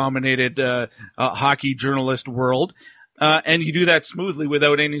male-dominated hockey journalist world. And you do that smoothly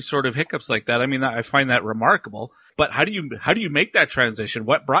without any sort of hiccups like that. I mean, I find that remarkable. But how do you make that transition?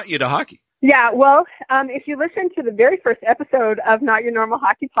 What brought you to hockey? Yeah, well, if you listen to the very first episode of Not Your Normal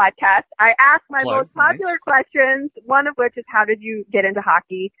Hockey Podcast, I asked my most popular questions, one of which is, how did you get into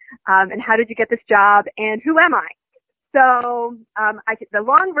hockey? And how did you get this job? And who am I? So the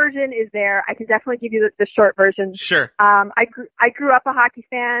long version is there. I can definitely give you the short version. Sure. I grew up a hockey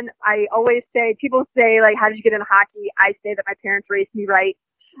fan. I always say, people say, like, how did you get into hockey? I say that my parents raised me right.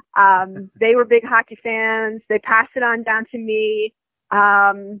 They were big hockey fans. They passed it on down to me.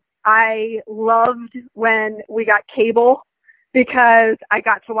 I loved when we got cable, because I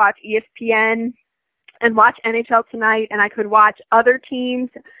got to watch ESPN and watch NHL Tonight, and I could watch other teams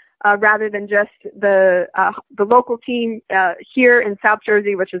rather than just the local team here in South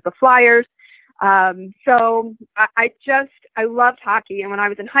Jersey, which is the Flyers. So I loved hockey. And when I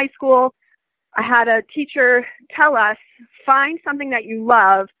was in high school, I had a teacher tell us, find something that you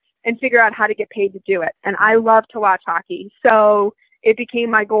love and figure out how to get paid to do it. And I love to watch hockey. So it became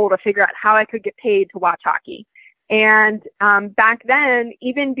my goal to figure out how I could get paid to watch hockey. And back then,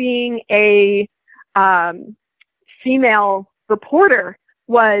 even being a female reporter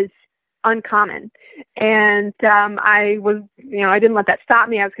was uncommon. And I didn't let that stop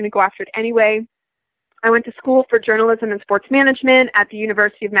me. I was going to go after it anyway. I went to school for journalism and sports management at the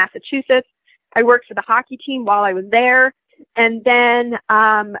University of Massachusetts. I worked for the hockey team while I was there. And then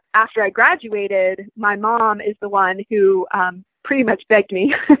after I graduated, my mom is the one who pretty much begged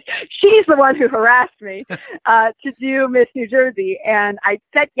me. She's the one who harassed me to do Miss New Jersey. And I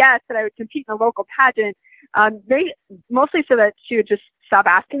said yes, that I would compete in a local pageant, mostly so that she would just stop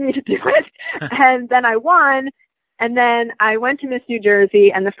asking me to do it. And then I won. And then I went to Miss New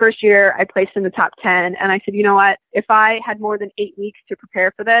Jersey, and the first year I placed in the top 10. And I said, you know what? If I had more than 8 weeks to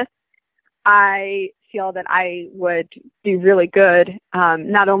prepare for this, I feel that I would be really good,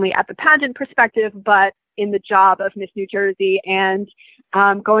 not only at the pageant perspective, but in the job of Miss New Jersey, and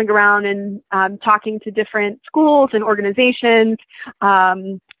going around and talking to different schools and organizations.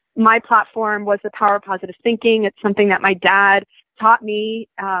 My platform was the power of positive thinking. It's something that my dad taught me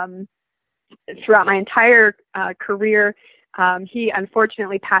throughout my entire career. He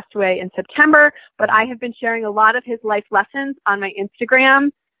unfortunately passed away in September, but I have been sharing a lot of his life lessons on my Instagram.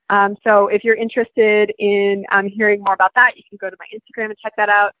 So if you're interested in hearing more about that, you can go to my Instagram and check that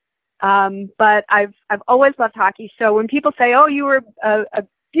out. But I've always loved hockey. So when people say, oh, you were a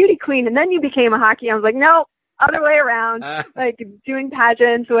beauty queen and then you became a hockey. I was like, no, other way around. Like doing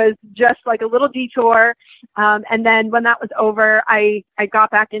pageants was just like a little detour. And then when that was over, I got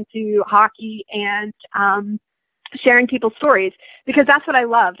back into hockey and sharing people's stories, because that's what I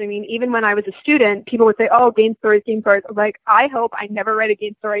loved. I mean, even when I was a student, people would say, oh, game stories. I was like, I hope I never write a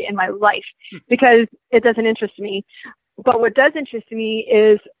game story in my life because it doesn't interest me. But what does interest me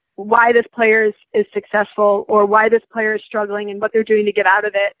is why this player is successful, or why this player is struggling and what they're doing to get out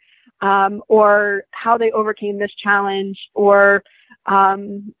of it, or how they overcame this challenge, or,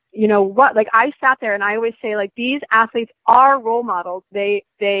 you know what, like I sat there and I always say, like, these athletes are role models. They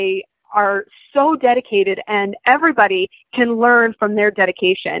are so dedicated, and everybody can learn from their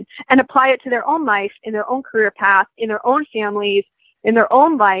dedication and apply it to their own life, in their own career path, in their own families, in their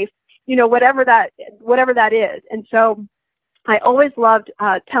own life, you know, whatever that is. And so I always loved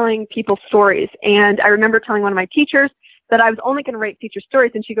telling people stories. And I remember telling one of my teachers that I was only going to write feature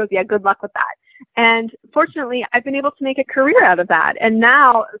stories, and she goes, yeah, good luck with that. And fortunately, I've been able to make a career out of that. And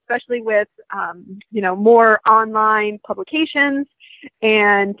now, especially with, you know, more online publications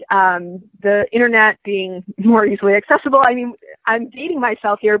and the internet being more easily accessible. I mean, I'm dating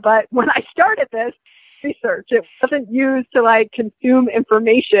myself here, but when I started this research, it wasn't used to like consume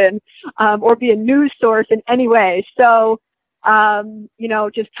information or be a news source in any way. So, you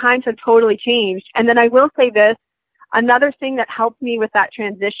know, just times have totally changed. And then I will say this, another thing that helped me with that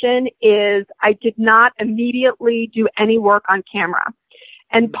transition is I did not immediately do any work on camera.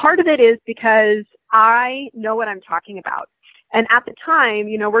 And part of it is because I know what I'm talking about. And at the time,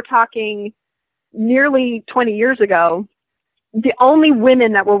 you know, we're talking nearly 20 years ago, the only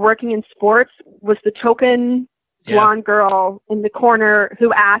women that were working in sports was the token blonde girl in the corner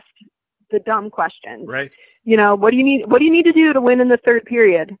who asked the dumb questions. Right. You know, what do you need to do to win in the third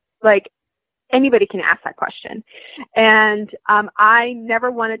period? Like, anybody can ask that question. And I never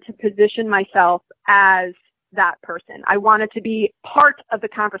wanted to position myself as that person. I wanted to be part of the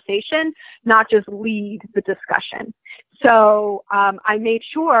conversation, not just lead the discussion. So I made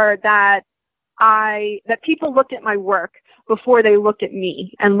sure that people looked at my work before they looked at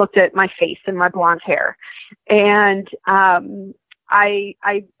me and looked at my face and my blonde hair. And I don't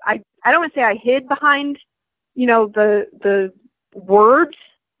want to say I hid behind, you know, the words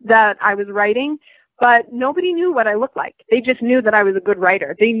that I was writing, but nobody knew what I looked like. They just knew that I was a good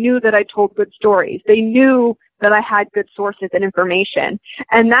writer. They knew that I told good stories. They knew that I had good sources and information.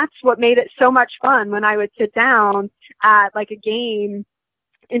 And that's what made it so much fun when I would sit down at like a game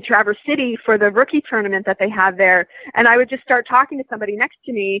in Traverse City for the rookie tournament that they had there. And I would just start talking to somebody next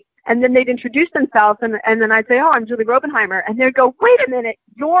to me, and then they'd introduce themselves, and then I'd say, oh, I'm Julie Robenhymer. And they'd go, wait a minute,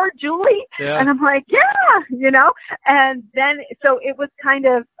 you're Julie? Yeah. And I'm like, yeah, you know? And then, so it was kind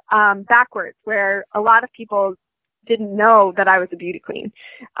of backwards, where a lot of people didn't know that I was a beauty queen.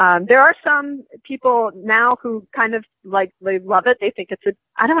 There are some people now who kind of like, they love it. They think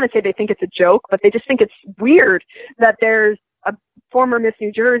I don't want to say they think it's a joke, but they just think it's weird that there's a former Miss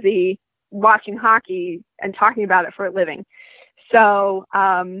New Jersey watching hockey and talking about it for a living. So,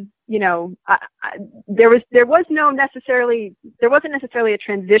 you know, there wasn't necessarily a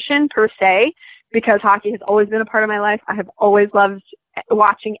transition per se, because hockey has always been a part of my life. I have always loved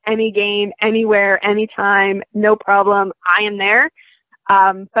watching any game, anywhere, anytime, no problem. I am there.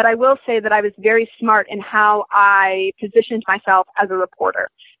 But I will say that I was very smart in how I positioned myself as a reporter,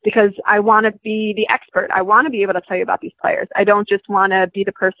 because I want to be the expert. I want to be able to tell you about these players. I don't just want to be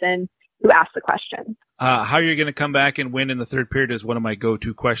the person who asks the question. How you're going to come back and win in the third period is one of my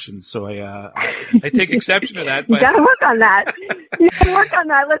go-to questions. So I take exception to that. But you got to work on that.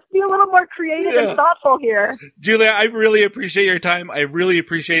 Let's be a little more creative and thoughtful here. Julia, I really appreciate your time. I really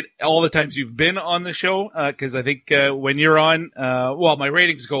appreciate all the times you've been on the show, because I think when you're on, my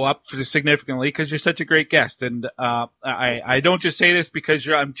ratings go up significantly because you're such a great guest. And I don't just say this because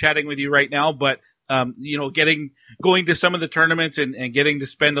I'm chatting with you right now, but you know, going to some of the tournaments and getting to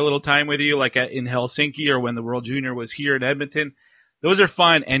spend a little time with you, like in Helsinki or when the World Junior was here in Edmonton, those are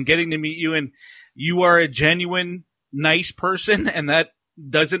fun. And getting to meet you, and you are a genuine, nice person, and that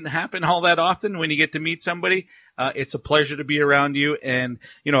doesn't happen all that often when you get to meet somebody. It's a pleasure to be around you. And,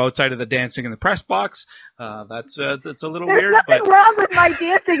 you know, outside of the dancing in the press box, that's a little weird. There's nothing wrong with my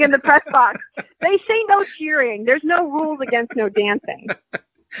dancing in the press box. They say no cheering. There's no rules against no dancing.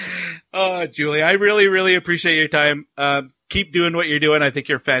 Oh, Julie, I really, really appreciate your time. Keep doing what you're doing. I think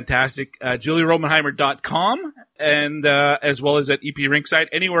you're fantastic. JulieRobenhymer.com, and as well as at EP Rinkside.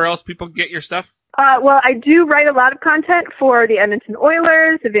 Anywhere else people can get your stuff? Well, I do write a lot of content for the Edmonton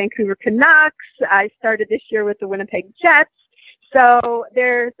Oilers, the Vancouver Canucks. I started this year with the Winnipeg Jets. So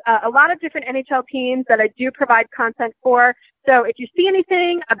there's a lot of different NHL teams that I do provide content for. So if you see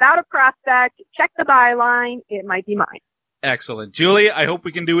anything about a prospect, check the byline. It might be mine. Excellent. Julie, I hope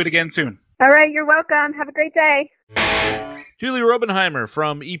we can do it again soon. All right, you're welcome. Have a great day. Julie Robenhymer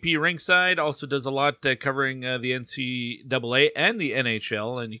from EP Rinkside also does a lot covering the NCAA and the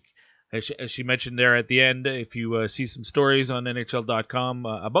NHL. And as she mentioned there at the end, if you see some stories on NHL.com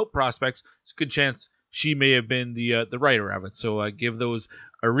about prospects, it's a good chance she may have been the writer of it. So give those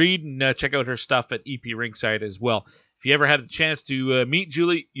a read and check out her stuff at EP Rinkside as well. If you ever had the chance to meet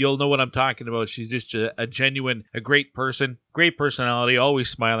Julie, you'll know what I'm talking about. She's just a genuine, a great person, great personality, always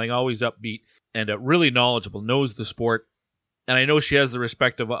smiling, always upbeat, and really knowledgeable, knows the sport. And I know she has the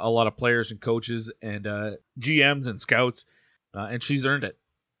respect of a lot of players and coaches and GMs and scouts, and she's earned it.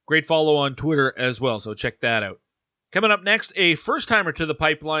 Great follow on Twitter as well, so check that out. Coming up next, a first-timer to the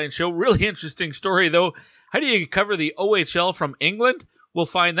Pipeline Show. Really interesting story, though. How do you cover the OHL from England? We'll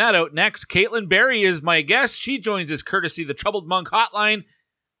find that out next. Caitlin Berry is my guest. She joins us courtesy the Troubled Monk Hotline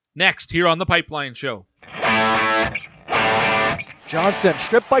next here on the Pipeline Show. Johnson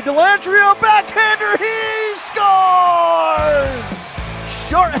stripped by Dellandrea, backhander, he scores!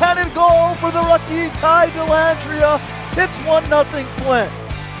 Short-handed goal for the rookie Ty Dellandrea. It's 1-0 Flint.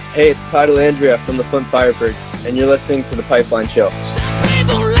 Hey, it's Ty Dellandrea from the Flint Firebirds, and you're listening to The Pipeline Show. Some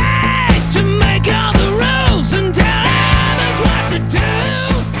people like to make all the rules and tell others what to do.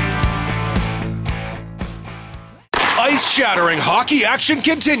 Ice-shattering hockey action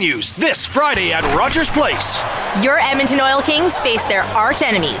continues this Friday at Rogers Place. Your Edmonton Oil Kings face their arch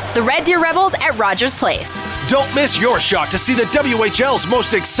enemies, the Red Deer Rebels, at Rogers Place. Don't miss your shot to see the WHL's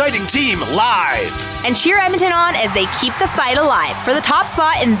most exciting team live. And cheer Edmonton on as they keep the fight alive for the top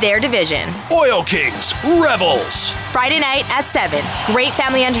spot in their division. Oil Kings, Rebels. Friday night at 7. Great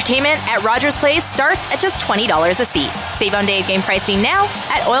family entertainment at Rogers Place starts at just $20 a seat. Save on day of game pricing now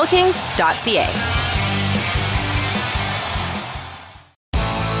at oilkings.ca.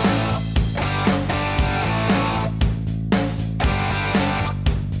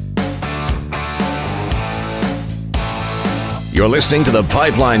 You're listening to The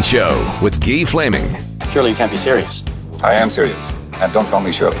Pipeline Show with Guy Flaming. Surely you can't be serious. I am serious, and don't call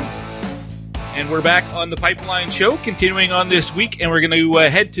me Shirley. And we're back on The Pipeline Show, continuing on this week, and we're going to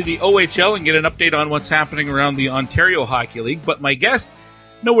head to the OHL and get an update on what's happening around the Ontario Hockey League. But my guest,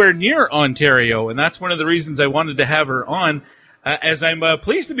 nowhere near Ontario, and that's one of the reasons I wanted to have her on, as I'm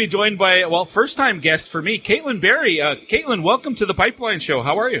pleased to be joined by, first-time guest for me, Caitlin Berry. Caitlin, welcome to The Pipeline Show.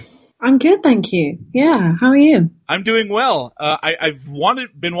 How are you? I'm good, thank you. Yeah, how are you? I'm doing well. I've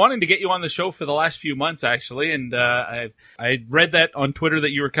been wanting to get you on the show for the last few months, actually, and I read that on Twitter that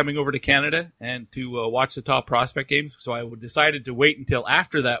you were coming over to Canada and to watch the top prospect games, so I decided to wait until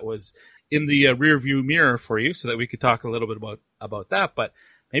after that was in the rearview mirror for you so that we could talk a little bit about that. But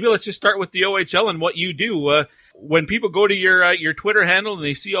maybe let's just start with the OHL and what you do. When people go to your Twitter handle and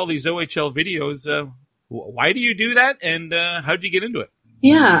they see all these OHL videos, why do you do that, and how did you get into it?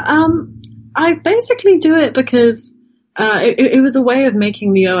 Yeah, I basically do it because it was a way of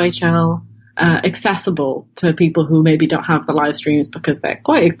making the OHL accessible to people who maybe don't have the live streams because they're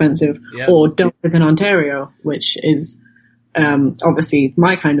quite expensive, yes, or don't live in Ontario, which is obviously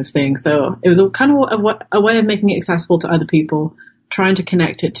my kind of thing. So it was a way of making it accessible to other people, trying to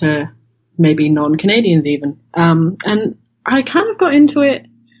connect it to maybe non-Canadians even. And I kind of got into it.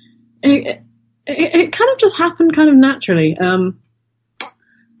 It kind of just happened kind of naturally.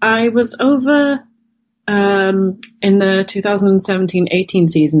 I was over in the 2017-18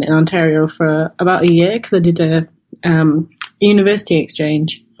 season in Ontario for about a year because I did a university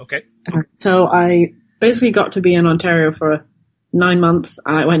exchange. Okay. So I basically got to be in Ontario for 9 months.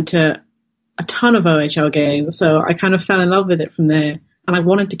 I went to a ton of OHL games, so I kind of fell in love with it from there, and I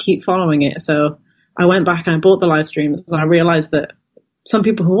wanted to keep following it. So I went back and I bought the live streams, and I realized that some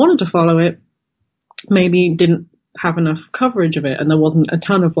people who wanted to follow it maybe didn't have enough coverage of it, and there wasn't a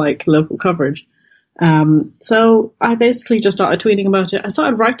ton of local coverage. So I basically just started tweeting about it. I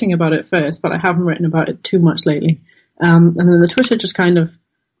started writing about it first, but I haven't written about it too much lately. And then the Twitter just kind of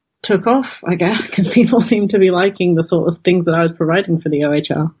took off, I guess, because people seem to be liking the sort of things that I was providing for the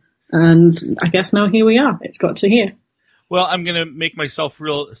OHL. And I guess now here we are. It's got to here. Well, I'm going to make myself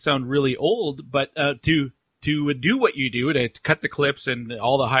sound really old, but to do what you do, to cut the clips and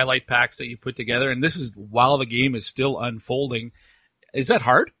all the highlight packs that you put together, and this is while the game is still unfolding, is that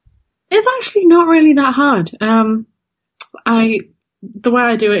hard? It's actually not really that hard. The way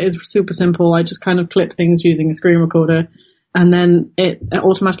I do it is super simple. I just kind of clip things using a screen recorder, and then it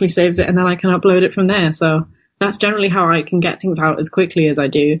automatically saves it, and then I can upload it from there. So that's generally how I can get things out as quickly as I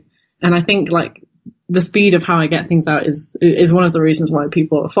do. And I think the speed of how I get things out is one of the reasons why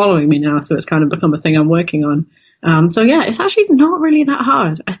people are following me now. So it's kind of become a thing I'm working on. So yeah, it's actually not really that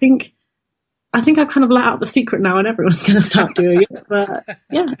hard. I think I've kind of let out the secret now and everyone's going to start doing it. But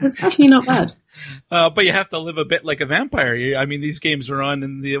yeah, it's actually not bad. But you have to live a bit like a vampire. I mean, these games are on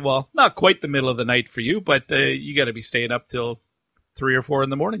in not quite the middle of the night for you, but you got to be staying up till 3 or 4 in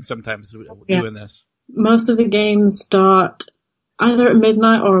the morning sometimes doing this. Most of the games start either at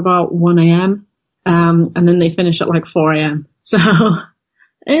midnight or about 1 a.m. And then they finish at like 4 a.m. So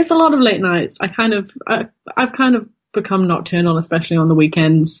it's a lot of late nights. I've kind of become nocturnal, especially on the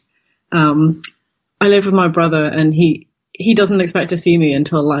weekends. I live with my brother, and he doesn't expect to see me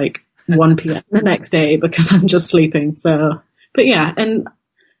until like 1 p.m. the next day because I'm just sleeping. So, but yeah, and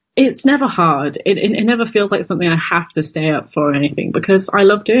it's never hard. It never feels like something I have to stay up for or anything because I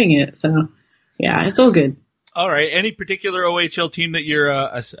love doing it. So yeah, it's all good. All right. Any particular OHL team that you're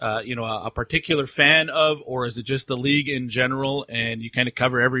a particular fan of, or is it just the league in general and you kind of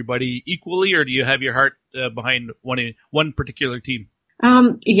cover everybody equally, or do you have your heart behind one particular team?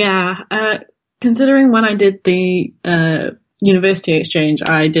 Considering when I did the university exchange,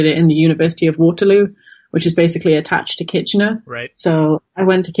 I did it in the University of Waterloo, which is basically attached to Kitchener. Right. So I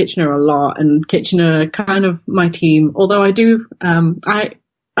went to Kitchener a lot, and Kitchener kind of my team. Although I do,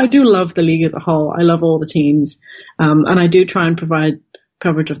 I do love the league as a whole. I love all the teams, and I do try and provide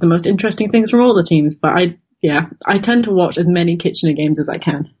coverage of the most interesting things from all the teams. But I tend to watch as many Kitchener games as I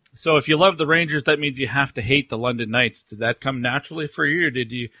can. So if you love the Rangers, that means you have to hate the London Knights. Did that come naturally for you, or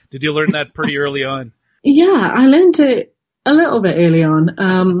did you learn that pretty early on? Yeah, I learned it a little bit early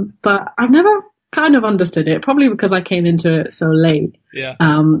on, but I've never kind of understood it, probably because I came into it so late. Yeah.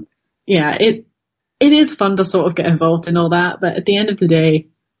 It is fun to sort of get involved in all that, but at the end of the day,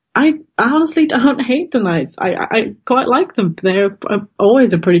 I honestly don't hate the Knights. I quite like them. They're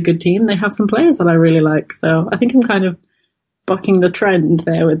always a pretty good team. They have some players that I really like, so I think I'm kind of bucking the trend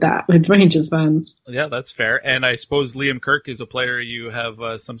there with Rangers fans. Yeah, that's fair. And I suppose Liam Kirk is a player you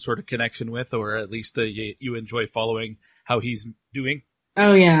have some sort of connection with, or at least you enjoy following how he's doing.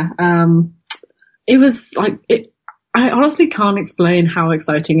 Oh yeah. It was like I honestly can't explain how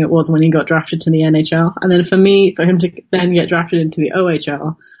exciting it was when he got drafted to the NHL, and then for him to then get drafted into the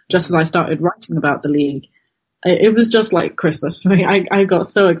OHL just as I started writing about the league. It was just like Christmas for me. I got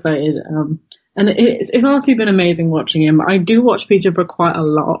so excited. And it's honestly been amazing watching him. I do watch Peterborough quite a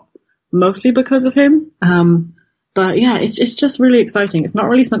lot, mostly because of him. But yeah, it's just really exciting. It's not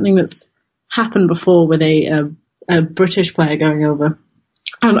really something that's happened before with a British player going over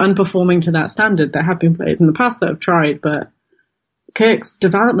and performing to that standard. There have been players in the past that have tried, but Kirk's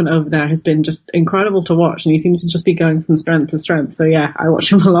development over there has been just incredible to watch, and he seems to just be going from strength to strength. So yeah, I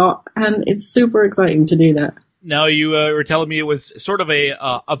watch him a lot, and it's super exciting to do that. Now, you were telling me it was sort of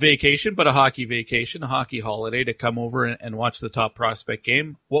a vacation, but a hockey vacation, a hockey holiday to come over and watch the top prospect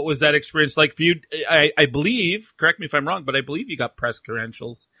game. What was that experience like for you? I believe, correct me if I'm wrong, but I believe you got press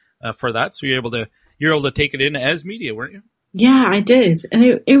credentials for that, so you're able to take it in as media, weren't you? Yeah, I did,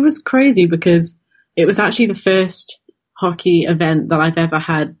 and it was crazy because it was actually the first hockey event that I've ever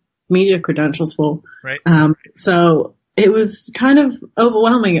had media credentials for. Right. So it was kind of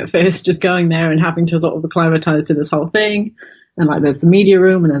overwhelming at first, just going there and having to sort of acclimatize to this whole thing. And like, there's the media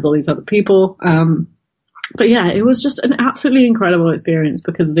room and there's all these other people. But yeah, it was just an absolutely incredible experience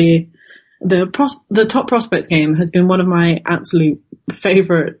because the top prospects game has been one of my absolute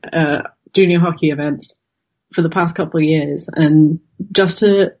favorite, junior hockey events for the past couple of years. And just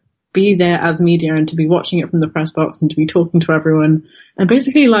to be there as media and to be watching it from the press box and to be talking to everyone and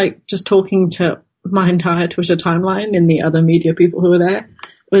basically like just talking to my entire Twitter timeline and the other media people who were there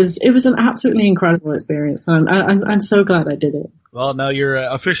it was an absolutely incredible experience, and I'm so glad I did it. Well, now you're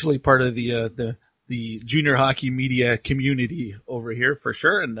officially part of the junior hockey media community over here for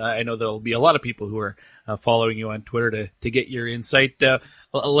sure, and I know there'll be a lot of people who are following you on Twitter to get your insight.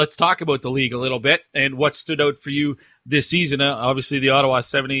 Let's talk about the league a little bit and what stood out for you this season. Obviously, the Ottawa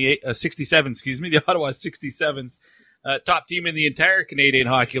 67, the Ottawa 67s, top team in the entire Canadian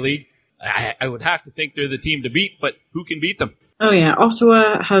Hockey League. I would have to think they're the team to beat, but who can beat them? Oh yeah,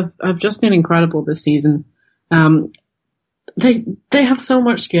 Ottawa have just been incredible this season. They have so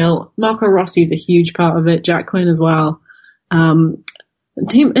much skill. Marco Rossi's a huge part of it. Jack Quinn as well. In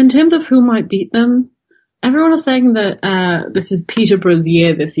terms of who might beat them, everyone is saying that this is Peterborough's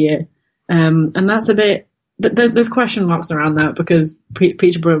year this year, and that's a bit. There's question marks around that because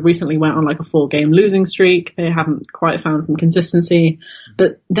Peterborough recently went on like a 4-game losing streak. They haven't quite found some consistency,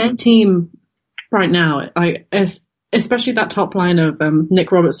 but their team right now, especially that top line of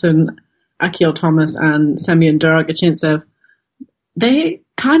Nick Robertson, Akil Thomas, and Semyon Duragachintsev, they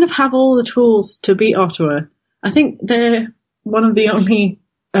kind of have all the tools to beat Ottawa. I think they're one of the only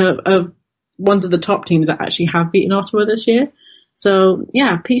ones of the top teams that actually have beaten Ottawa this year. So,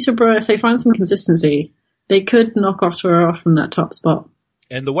 yeah, Peterborough, if they find some consistency, they could knock Ottawa off from that top spot.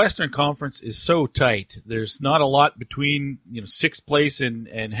 And the Western Conference is so tight. There's not a lot between 6th place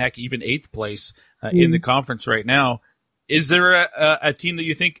and heck, even 8th place in the conference right now. Is there a team that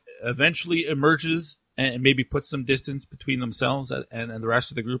you think eventually emerges and maybe puts some distance between themselves and the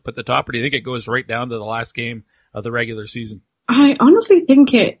rest of the group at the top? Or do you think it goes right down to the last game of the regular season? I honestly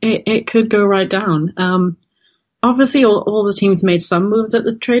think it could go right down. Obviously, all the teams made some moves at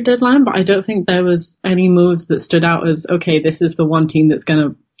the trade deadline, but I don't think there was any moves that stood out as, okay, this is the one team that's going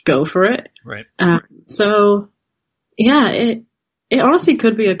to go for it. Right. So, yeah, it honestly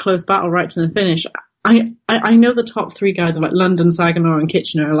could be a close battle right to the finish. I know the top 3 guys are like London, Saginaw, and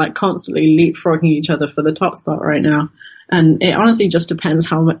Kitchener are like constantly leapfrogging each other for the top spot right now. And it honestly just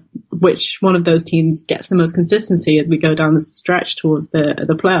depends which one of those teams gets the most consistency as we go down the stretch towards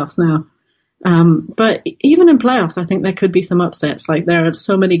the playoffs now. But even in playoffs, I think there could be some upsets. Like there are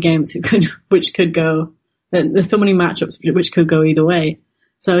so many games which could go. There's so many matchups which could go either way.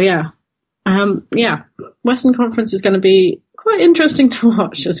 So yeah, Western Conference is going to be quite interesting to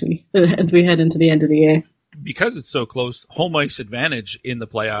watch as we head into the end of the year. Because it's so close, home ice advantage in the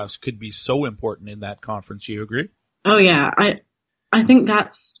playoffs could be so important in that conference. You agree? Oh yeah, I think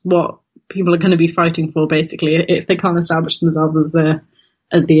that's what people are going to be fighting for. Basically, if they can't establish themselves as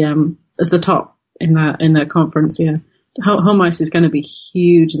the top in that conference, yeah, home ice is going to be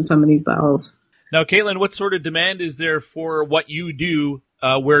huge in some of these battles. Now, Caitlin, what sort of demand is there for what you do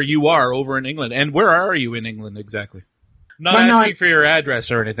where you are over in England? And where are you in England exactly? Not asking for your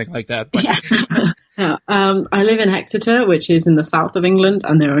address or anything like that. But. Yeah. I live in Exeter, which is in the south of England,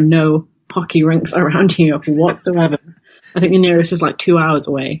 and there are no hockey rinks around here whatsoever. I think the nearest is like 2 hours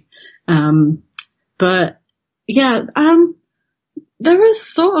away. But yeah, there is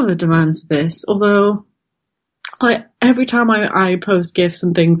sort of a demand for this, although like every time I post GIFs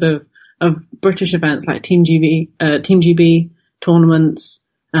and things of British events like Team GB tournaments,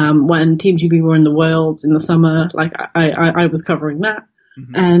 when Team GB were in the Worlds in the summer, like I was covering that,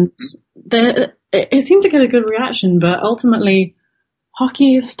 and it seemed to get a good reaction, but ultimately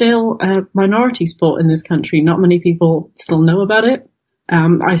hockey is still a minority sport in this country. Not many people still know about it.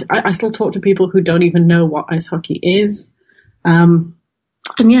 I still talk to people who don't even know what ice hockey is. And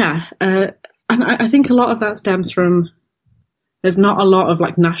I think a lot of that stems from there's not a lot of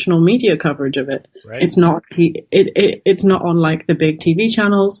like national media coverage of it. Right. It's not on like the big TV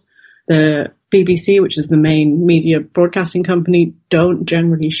channels. The BBC, which is the main media broadcasting company, don't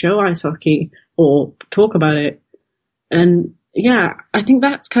generally show ice hockey or talk about it. And yeah, I think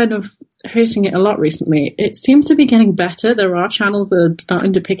that's kind of hurting it a lot recently. It seems to be getting better. There are channels that are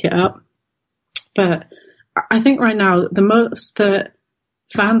starting to pick it up. But I think right now the most that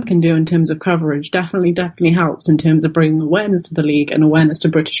fans can do in terms of coverage definitely helps in terms of bringing awareness to the league and awareness to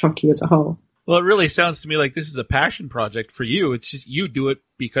British hockey as a whole. Well, it really sounds to me like this is a passion project for you. It's just you do it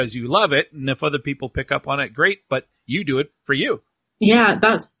because you love it, and if other people pick up on it, great, but you do it for you. Yeah,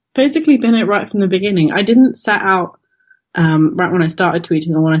 that's basically been it right from the beginning. I didn't set out right when I started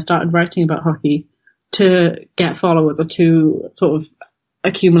tweeting or when I started writing about hockey to get followers or to sort of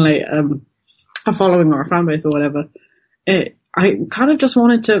accumulate a following or a fan base or whatever. I kind of just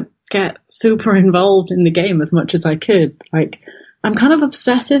wanted to get super involved in the game as much as I could. Like, I'm kind of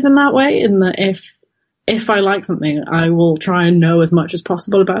obsessive in that way, in that if I like something, I will try and know as much as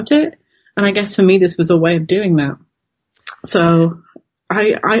possible about it. And I guess for me, this was a way of doing that. So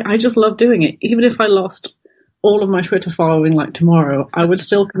I just love doing it. Even if I lost all of my Twitter following like tomorrow, I would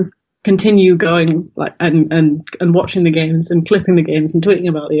still continue going like and watching the games and clipping the games and tweeting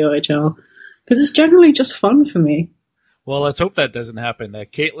about the OHL because it's generally just fun for me. Well, let's hope that doesn't happen.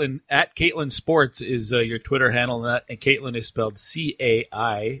 Caitlin at Caitlin Sports is your Twitter handle, and Caitlin is spelled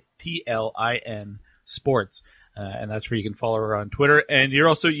Caitlin Sports, and that's where you can follow her on Twitter. And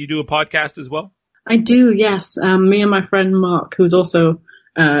you do a podcast as well? I do, yes. Me and my friend Mark, who's also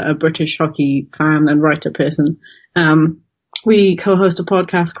a British hockey fan and writer person, we co-host a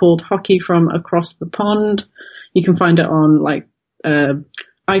podcast called Hockey from Across the Pond. You can find it on like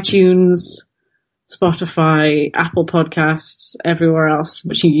iTunes, Spotify, Apple Podcasts, everywhere else,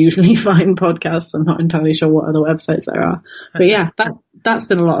 which you usually find podcasts. I'm not entirely sure what other websites there are. But yeah, that's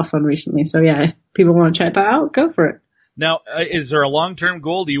been a lot of fun recently. So yeah, if people want to check that out, go for it. Now, is there a long-term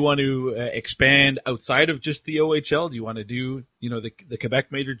goal? Do you want to expand outside of just the OHL? Do you want to do, the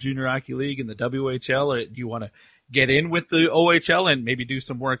Quebec Major Junior Hockey League and the WHL? Or do you want to get in with the OHL and maybe do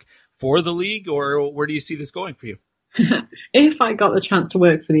some work for the league? Or where do you see this going for you? if I got the chance to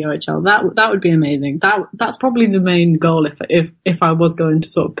work for the OHL, that would be amazing. That's probably the main goal if I was going to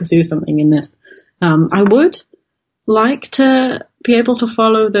sort of pursue something in this. I would like to be able to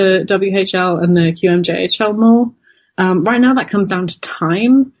follow the WHL and the QMJHL more. Right now that comes down to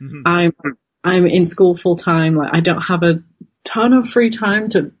time. Mm-hmm. I'm in school full time. Like, I don't have a ton of free time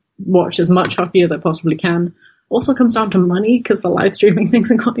to watch as much hockey as I possibly can. Also comes down to money because the live streaming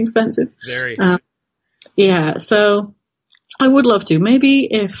things are quite expensive. Very. Yeah, so I would love to. Maybe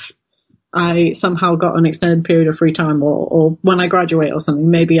if I somehow got an extended period of free time, or when I graduate or something,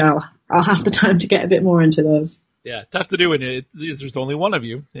 maybe I'll have the time to get a bit more into those. Yeah, tough to do when there's only one of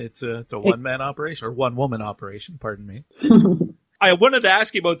you. It's a one-man operation, or one-woman operation, pardon me. I wanted to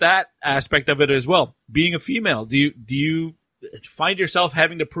ask you about that aspect of it as well. Being a female, do you find yourself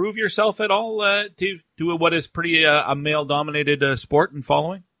having to prove yourself at all to what is pretty a male-dominated sport and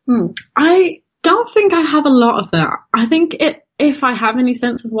following? I don't think I have a lot of that. I think if I have any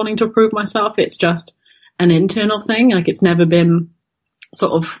sense of wanting to prove myself, it's just an internal thing. Like, it's never been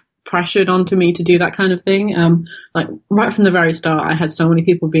sort of pressured onto me to do that kind of thing. Like, right from the very start, I had so many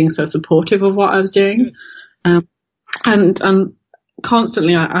people being so supportive of what I was doing. And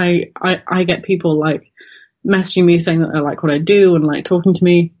constantly I get people like messaging me saying that they like what I do and like talking to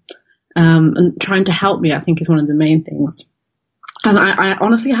me, and trying to help me, I think, is one of the main things. And I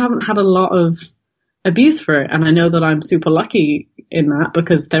honestly haven't had a lot of abuse for it. And I know that I'm super lucky in that,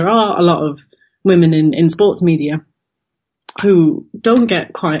 because there are a lot of women in sports media who don't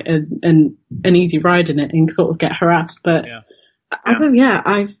get quite an easy ride in it and sort of get harassed. But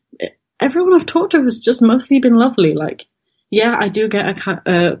everyone I've talked to has just mostly been lovely. Like, yeah, I do get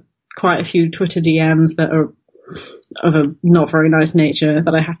quite a few Twitter DMs that are of a not very nice nature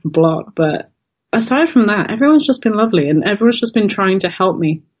that I have to block. But aside from that, everyone's just been lovely, and everyone's just been trying to help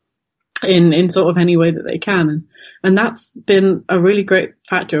me in sort of any way that they can. And that's been a really great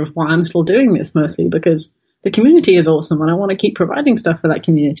factor of why I'm still doing this, mostly because the community is awesome and I want to keep providing stuff for that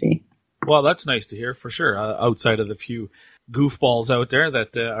community. Well, that's nice to hear, for sure. Outside of the few goofballs out there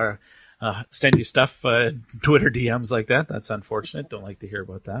that are send you stuff, Twitter DMs like that. That's unfortunate. Don't like to hear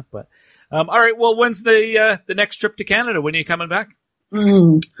about that. But all right. Well, when's the next trip to Canada? When are you coming back?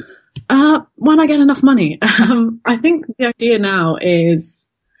 When I get enough money. I think the idea now is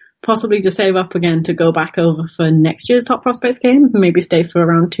possibly to save up again to go back over for next year's Top Prospects game. Maybe stay for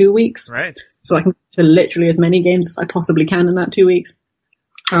around 2 weeks. Right. So I can do literally as many games as I possibly can in that 2 weeks.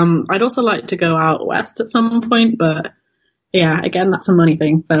 I'd also like to go out west at some point, but yeah, again, that's a money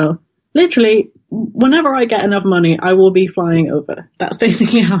thing. So literally, whenever I get enough money, I will be flying over. That's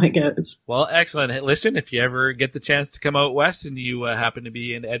basically how it goes. Well, excellent. Hey, listen, if you ever get the chance to come out west and you happen to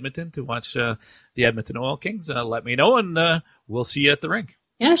be in Edmonton to watch the Edmonton Oil Kings, let me know, and we'll see you at the rink.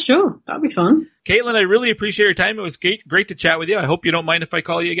 Yeah, sure. That'd be fun. Caitlin, I really appreciate your time. It was great to chat with you. I hope you don't mind if I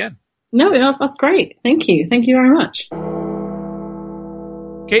call you again. No, that's great. Thank you. Thank you very much.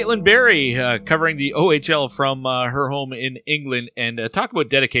 Caitlin Berry, covering the OHL from her home in England, and talk about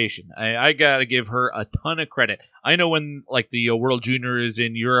dedication. I gotta give her a ton of credit. I know when the World Junior is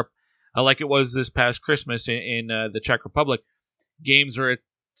in Europe, like it was this past Christmas in the Czech Republic, games are at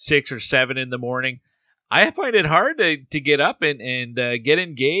 6 or 7 in the morning. I find it hard to get up and get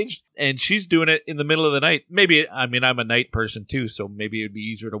engaged, and she's doing it in the middle of the night. Maybe, I'm a night person too, so maybe it'd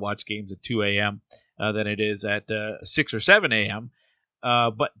be easier to watch games at 2 a.m. Than it is at 6 or 7 a.m.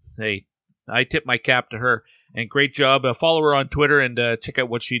 But hey, I tip my cap to her, and great job. Follow her on Twitter and check out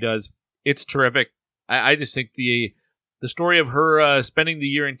what she does. It's terrific. I just think the story of her spending the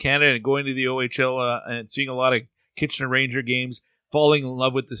year in Canada and going to the OHL and seeing a lot of Kitchener Ranger games, falling in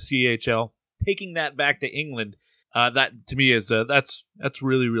love with the CHL, taking that back to England, that to me is that's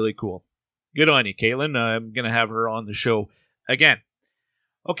really, really cool. Good on you, Caitlin. I'm gonna have her on the show again.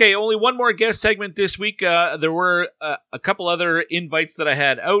 Okay, only one more guest segment this week. There were a couple other invites that I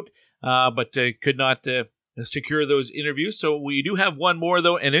had out, but could not secure those interviews. So we do have one more,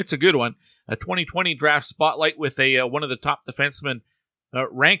 though, and it's a good one. A 2020 draft spotlight with one of the top defensemen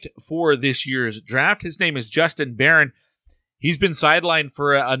ranked for this year's draft. His name is Justin Barron. He's been sidelined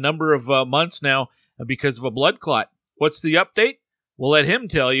for a number of months now because of a blood clot. What's the update? We'll let him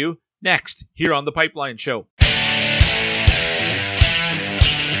tell you next here on The Pipeline Show.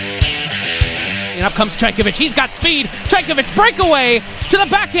 And up comes Trenkovic. He's got speed. Trenkovic breakaway to the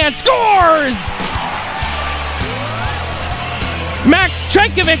backhand. Scores! Max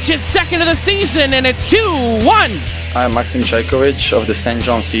Trenkovic is second of the season, and it's 2-1. I'm Maxim Trenkovic of the St.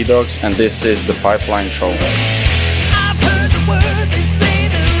 John Sea Dogs, and this is The Pipeline Show.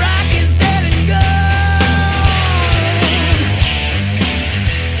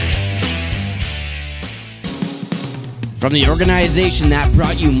 From the organization that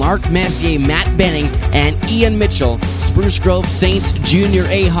brought you Mark Messier, Matt Benning, and Ian Mitchell, Spruce Grove Saints Junior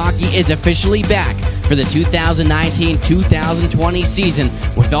A hockey is officially back for the 2019-2020 season,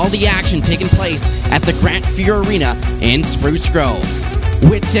 with all the action taking place at the Grant Fuhr Arena in Spruce Grove.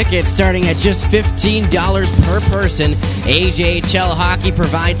 With tickets starting at just $15 per person, AJHL Hockey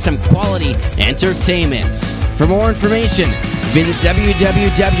provides some quality entertainment. For more information, visit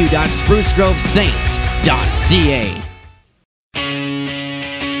www.sprucegrovesaints.ca.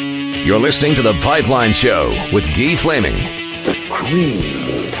 You're listening to The Pipeline Show with Guy Flaming. The cream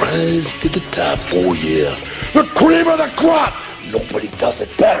will rise to the top, oh yeah. The cream of the crop! Nobody does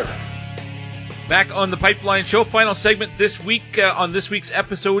it better. Back on The Pipeline Show, final segment this week. On this week's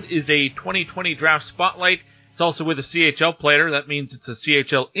episode is a 2020 Draft Spotlight. It's also with a CHL player. That means it's a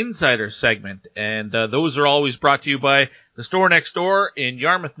CHL Insider segment. And those are always brought to you by the store next door in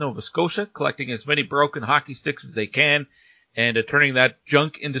Yarmouth, Nova Scotia, collecting as many broken hockey sticks as they can and turning that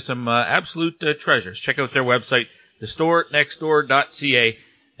junk into some absolute treasures. Check out their website, thestorenextdoor.ca.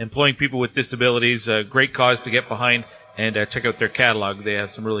 Employing people with disabilities, a great cause to get behind, and check out their catalog. They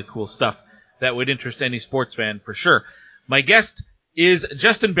have some really cool stuff that would interest any sports fan for sure. My guest is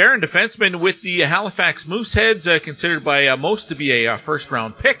Justin Barron, defenseman with the Halifax Mooseheads, considered by most to be a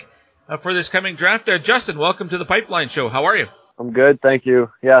first-round pick for this coming draft. Justin, welcome to the Pipeline Show. How are you? I'm good, thank you.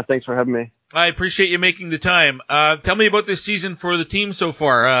 Yeah, thanks for having me. I appreciate you making the time. Tell me about this season for the team so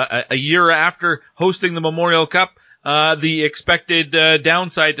far. A year after hosting the Memorial Cup, the expected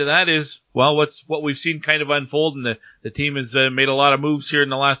downside to that is, well, what we've seen kind of unfold, and the team has made a lot of moves here in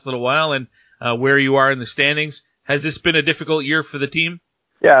the last little while, and where you are in the standings. Has this been a difficult year for the team?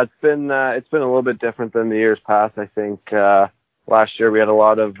 Yeah, it's been a little bit different than the years past. I think last year we had a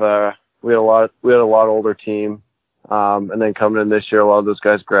lot older team. And then coming in this year, a lot of those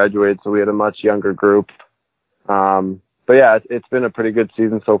guys graduated, so we had a much younger group. But yeah, it's been a pretty good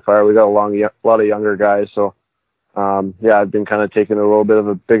season so far. We got a lot of younger guys, so yeah, I've been kind of taking a little bit of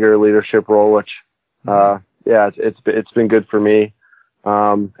a bigger leadership role, which yeah, it's been good for me.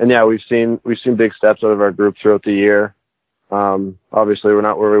 And yeah, we've seen big steps out of our group throughout the year. Obviously, we're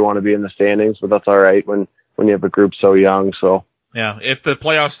not where we want to be in the standings, but that's all right when you have a group so young. So. Yeah, if the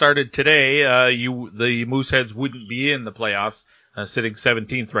playoffs started today, the Mooseheads wouldn't be in the playoffs, sitting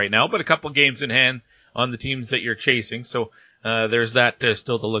 17th right now, but a couple games in hand on the teams that you're chasing, so there's that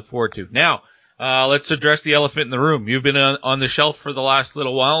still to look forward to. Now, let's address the elephant in the room. You've been on the shelf for the last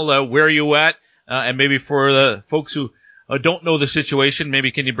little while. Where are you at? And maybe for the folks who don't know the situation,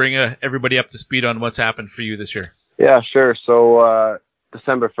 maybe can you bring everybody up to speed on what's happened for you this year? Yeah, sure. So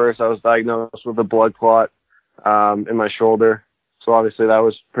December 1st, I was diagnosed with a blood clot in my shoulder. So obviously that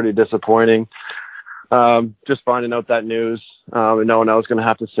was pretty disappointing. Just finding out that news and knowing I was going to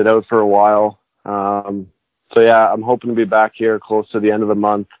have to sit out for a while. So yeah, I'm hoping to be back here close to the end of the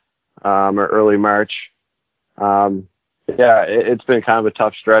month or early March. Yeah, it's been kind of a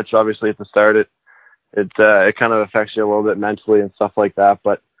tough stretch. Obviously at the start, it kind of affects you a little bit mentally and stuff like that.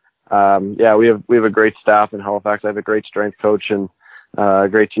 But yeah, we have a great staff in Halifax. I have a great strength coach and a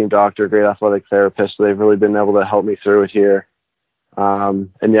great team doctor, great athletic therapist. So they've really been able to help me through it here.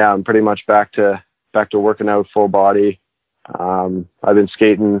 And yeah, I'm pretty much back to working out full body. I've been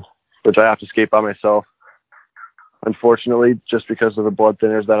skating, which I have to skate by myself, unfortunately, just because of the blood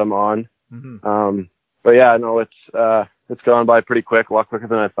thinners that I'm on. Mm-hmm. But yeah, no, it's gone by pretty quick, a lot quicker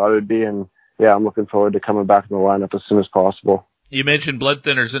than I thought it would be. And yeah, I'm looking forward to coming back in the lineup as soon as possible. You mentioned blood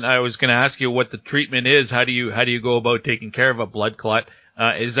thinners, and I was going to ask you what the treatment is. How do you go about taking care of a blood clot?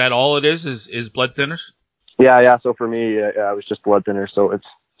 Is that all it is blood thinners? Yeah. So for me, it was just blood thinner, so it's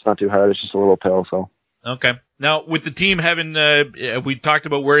not too hard. It's just a little pill. So. Okay. Now, with the team having, we talked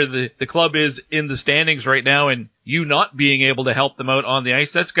about where the club is in the standings right now, and you not being able to help them out on the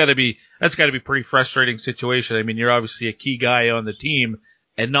ice. That's got to be a pretty frustrating situation. I mean, you're obviously a key guy on the team,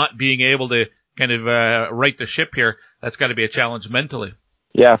 and not being able to kind of right the ship here. That's got to be a challenge mentally.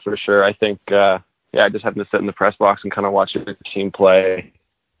 Yeah, for sure. I think, just having to sit in the press box and kind of watch the team play.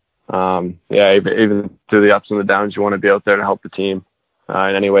 Even through the ups and the downs, you want to be out there to help the team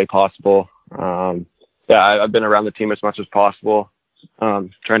in any way possible. I've been around the team as much as possible,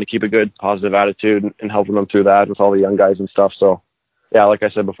 trying to keep a good positive attitude and helping them through that with all the young guys and stuff. So, yeah, like I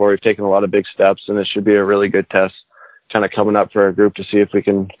said before, we've taken a lot of big steps, and this should be a really good test kind of coming up for our group to see if we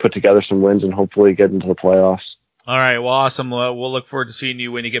can put together some wins and hopefully get into the playoffs. All right, well, awesome. We'll look forward to seeing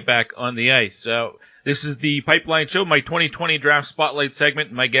you when you get back on the ice. This is the Pipeline Show, my 2020 Draft Spotlight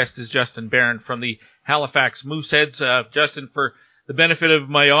segment. My guest is Justin Barron from the Halifax Mooseheads. Justin, for the benefit of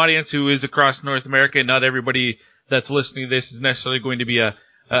my audience who is across North America, and not everybody that's listening to this is necessarily going to be a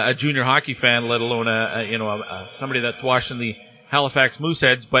a junior hockey fan, let alone somebody that's watching the Halifax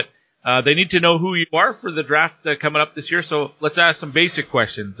Mooseheads. But they need to know who you are for the draft coming up this year. So let's ask some basic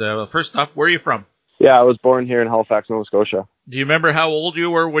questions. First off, where are you from? Yeah, I was born here in Halifax, Nova Scotia. Do you remember how old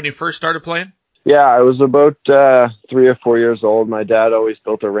you were when you first started playing? Yeah, I was about 3 or 4 years old. My dad always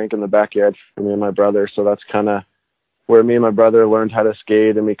built a rink in the backyard for me and my brother, so that's kind of where me and my brother learned how to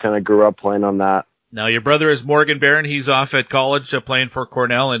skate, and we kind of grew up playing on that. Now, your brother is Morgan Barron. He's off at college playing for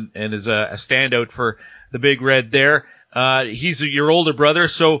Cornell and is a standout for the Big Red there. He's your older brother,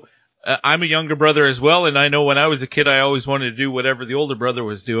 so I'm a younger brother as well, and I know when I was a kid, I always wanted to do whatever the older brother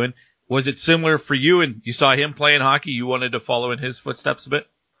was doing. Was it similar for you, and you saw him playing hockey, you wanted to follow in his footsteps a bit?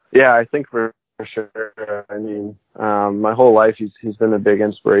 Yeah, I think for sure. I mean, my whole life, he's been a big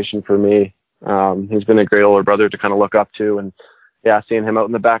inspiration for me. He's been a great older brother to kind of look up to, and yeah, seeing him out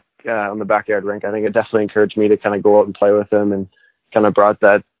in the back on the backyard rink, I think it definitely encouraged me to kind of go out and play with him, and kind of brought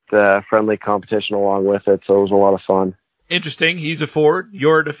that friendly competition along with it. So it was a lot of fun. Interesting. He's a forward.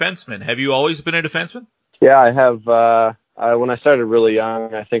 You're a defenseman. Have you always been a defenseman? Yeah, I have. When I started really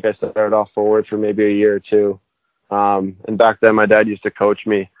young, I think I started off forward for maybe a year or two. And back then, my dad used to coach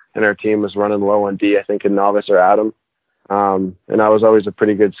me, and our team was running low on D, I think in novice or Adam. And I was always a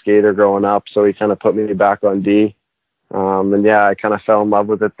pretty good skater growing up, so he kind of put me back on D. And yeah, I kind of fell in love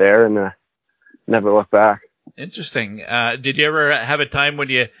with it there and never looked back. Interesting. Did you ever have a time when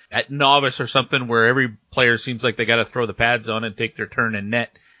you, at novice or something, where every player seems like they got to throw the pads on and take their turn in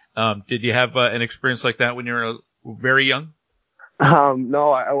net? Did you have an experience like that when you were very young?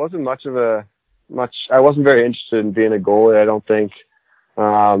 No, I wasn't I wasn't very interested in being a goalie, I don't think.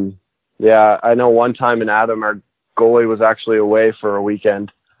 Yeah, I know one time in Adam, our goalie was actually away for a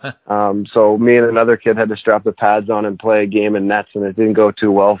weekend. So me and another kid had to strap the pads on and play a game in nets, and it didn't go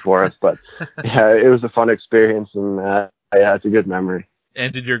too well for us. But yeah, it was a fun experience, and yeah, it's a good memory.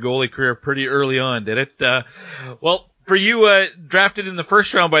 Ended your goalie career pretty early on, did it? Well, for you, drafted in the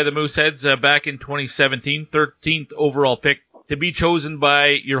first round by the Mooseheads back in 2017, 13th overall pick, to be chosen by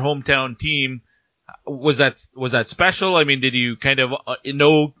your hometown team, was that special? I mean, did you kind of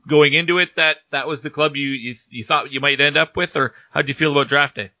know going into it that was the club you thought you might end up with, or how did you feel about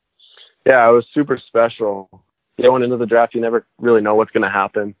draft day? Yeah, it was super special. Going into the draft, you never really know what's going to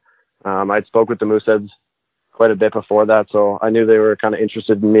happen. I'd spoke with the Mooseheads quite a bit before that, so I knew they were kind of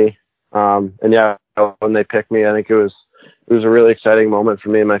interested in me. And yeah, when they picked me, I think it was a really exciting moment for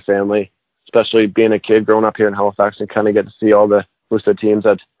me and my family, especially being a kid growing up here in Halifax and kind of get to see all the Moosehead teams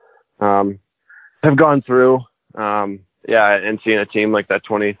that have gone through. Yeah, and seeing a team like that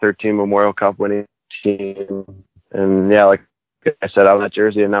 2013 Memorial Cup winning team. And yeah, like I said, out in that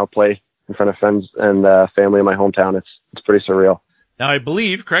jersey and now play in front of friends and family in my hometown. It's pretty surreal. Now, I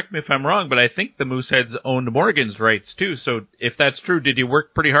believe, correct me if I'm wrong, but I think the Mooseheads owned Morgan's rights too. So if that's true, did you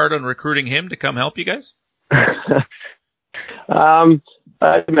work pretty hard on recruiting him to come help you guys? I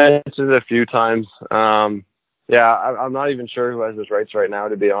mentioned it a few times. Yeah, I'm not even sure who has his rights right now,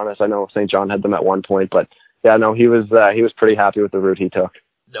 to be honest. I know St. John had them at one point, but yeah, no, he was pretty happy with the route he took.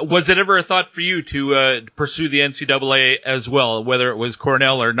 Was it ever a thought for you to pursue the NCAA as well, whether it was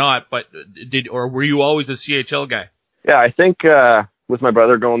Cornell or not? But were you always a CHL guy? Yeah, I think with my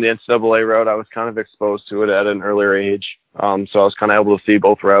brother going the NCAA route, I was kind of exposed to it at an earlier age, so I was kind of able to see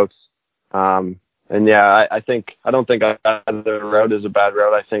both routes. And yeah, I don't think either route is a bad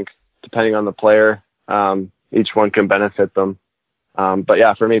route. I think depending on the player, each one can benefit them. But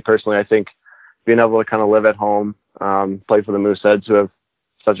yeah, for me personally, I think being able to kind of live at home, play for the Mooseheads, who have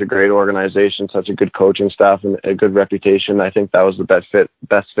such a great organization, such a good coaching staff, and a good reputation, I think that was the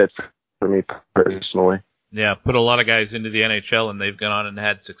best fit for me personally. Yeah, put a lot of guys into the NHL, and they've gone on and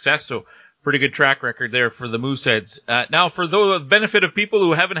had success. So pretty good track record there for the Mooseheads. Now, for the benefit of people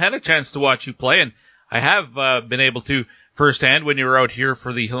who haven't had a chance to watch you play, and I have been able to firsthand when you were out here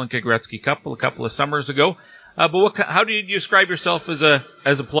for the Hlinka Gretzky Cup a couple of summers ago. But how do you describe yourself as a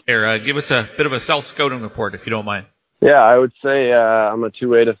player? Give us a bit of a self-scouting report, if you don't mind. Yeah, I would say I'm a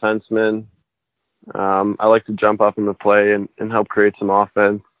two-way defenseman. I like to jump up in the play and help create some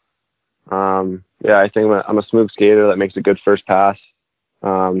offense. Yeah, I think I'm a smooth skater that makes a good first pass.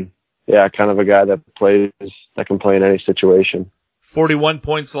 Yeah, kind of a guy that can play in any situation. 41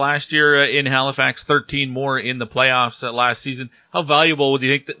 points last year in Halifax, 13 more in the playoffs last season. How valuable do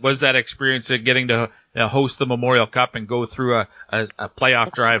you think was that experience of getting to host the Memorial Cup and go through a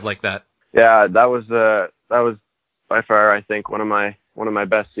playoff drive like that? Yeah, that was by far, I think, one of my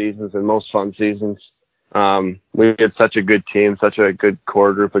best seasons and most fun seasons. We had such a good team, such a good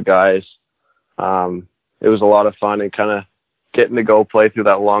core group of guys. It was a lot of fun and kind of getting to go play through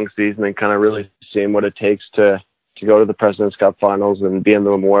that long season and kind of really seeing what it takes to to go to the President's Cup finals and be in the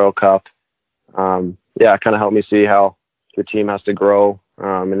Memorial Cup, it kind of helped me see how the team has to grow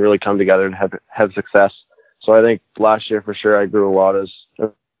and really come together and have success. So I think last year for sure I grew a lot as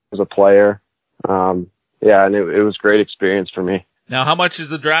a player. And it was a great experience for me. Now, how much is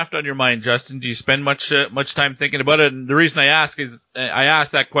the draft on your mind, Justin? Do you spend much time thinking about it? And the reason I ask is I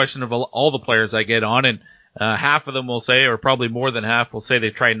ask that question of all the players I get on, and half of them will say, or probably more than half will say they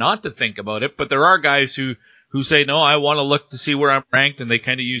try not to think about it. But there are guys who say, no, I want to look to see where I'm ranked, and they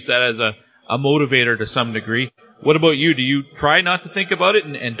kind of use that as a motivator to some degree. What about you? Do you try not to think about it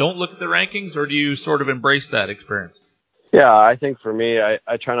and don't look at the rankings, or do you sort of embrace that experience? Yeah, I think for me,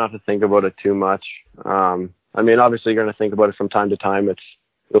 I try not to think about it too much. Obviously you're going to think about it from time to time.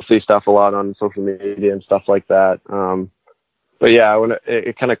 You'll see stuff a lot on social media and stuff like that. But yeah, when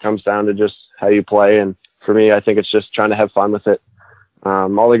it kind of comes down to just how you play. And for me, I think it's just trying to have fun with it.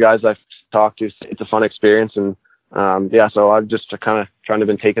 All the guys I've talked to, it's a fun experience. And, so I've just kind of trying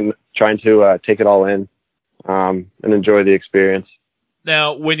to take it all in, and enjoy the experience.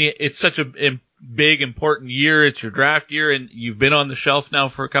 Now, it's such a big, important year. It's your draft year, and you've been on the shelf now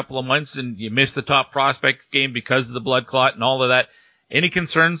for a couple of months, and you missed the top prospect game because of the blood clot and all of that. Any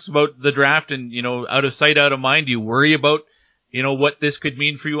concerns about the draft and, out of sight, out of mind? Do you worry about, what this could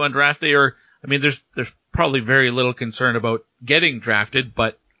mean for you on draft day? Or, there's probably very little concern about getting drafted,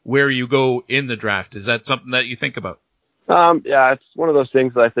 but where you go in the draft, is that something that you think about? It's one of those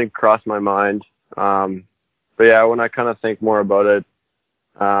things that I think cross my mind. But yeah, when I kind of think more about it,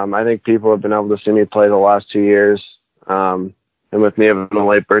 I think people have been able to see me play the last 2 years. And with me having a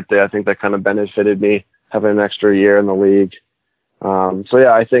late birthday, I think that kind of benefited me having an extra year in the league.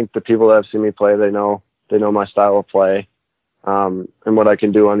 I think the people that have seen me play, they know my style of play, and what I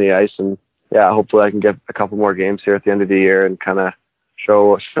can do on the ice. And hopefully I can get a couple more games here at the end of the year and kind of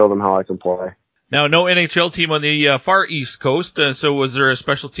show them how I can play. Now, no NHL team on the far East Coast, so was there a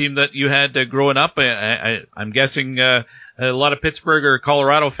special team that you had growing up? I'm guessing a lot of Pittsburgh or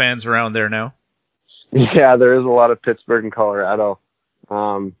Colorado fans around there now. Yeah, there is a lot of Pittsburgh and Colorado.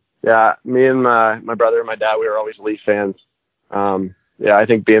 Me and my brother and my dad, we were always Leaf fans. I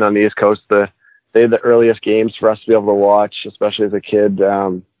think being on the East Coast, they had the earliest games for us to be able to watch, especially as a kid.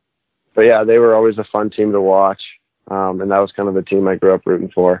 They were always a fun team to watch, and that was kind of the team I grew up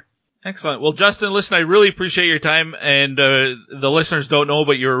rooting for. Excellent. Well, Justin, listen, I really appreciate your time, and the listeners don't know,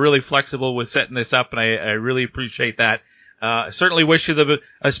 but you were really flexible with setting this up, and I really appreciate that. Certainly wish you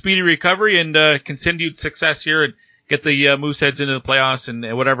a speedy recovery and continued success here, and get the Mooseheads into the playoffs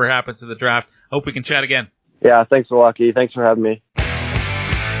and whatever happens in the draft. Hope we can chat again. Yeah, thanks, Milwaukee. Thanks for having me.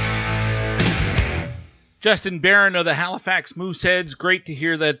 Justin Barron of the Halifax Mooseheads. Great to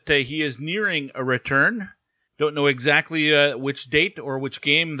hear that he is nearing a return. Don't know exactly which date or which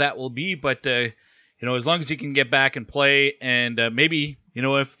game that will be, but as long as he can get back and play, and maybe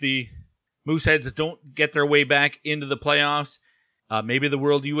if the Mooseheads don't get their way back into the playoffs, maybe the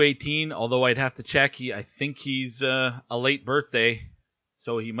World U18. Although I'd have to check. I think he's a late birthday,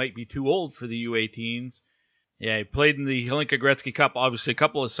 so he might be too old for the U18s. Yeah, he played in the Hlinka Gretzky Cup, obviously, a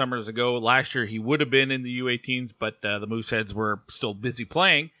couple of summers ago. Last year he would have been in the U18s, but the Mooseheads were still busy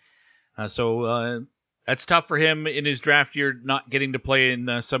playing. So that's tough for him in his draft year, not getting to play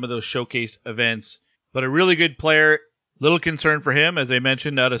in some of those showcase events. But a really good player. Little concern for him, as I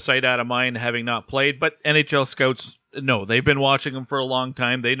mentioned, out of sight, out of mind, having not played. But NHL scouts, no, they've been watching him for a long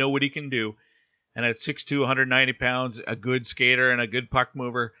time. They know what he can do. And at 6'2", 190 pounds, a good skater and a good puck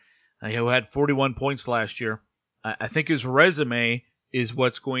mover, who had 41 points last year. I think his resume is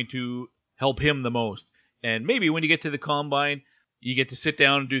what's going to help him the most. And maybe when you get to the Combine, you get to sit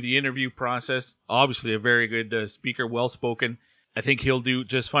down and do the interview process. Obviously, a very good speaker, well-spoken. I think he'll do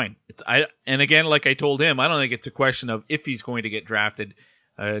just fine. And again, like I told him, I don't think it's a question of if he's going to get drafted.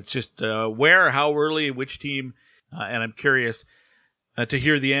 It's just where, how early, which team. And I'm curious to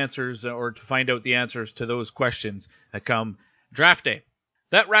hear the answers or to find out the answers to those questions that come draft day.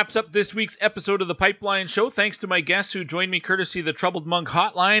 That wraps up this week's episode of The Pipeline Show. Thanks to my guests who joined me courtesy of the Troubled Monk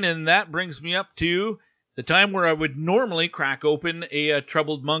Hotline. And that brings me up to the time where I would normally crack open a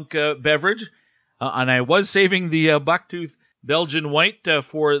Troubled Monk beverage. And I was saving the Bucktooth Belgian White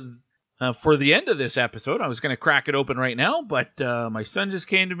for the end of this episode. I was going to crack it open right now, but my son just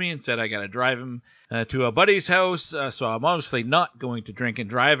came to me and said I got to drive him to a buddy's house. So I'm obviously not going to drink and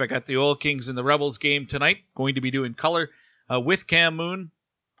drive. I got the Oil Kings and the Rebels game tonight. Going to be doing color with Cam Moon.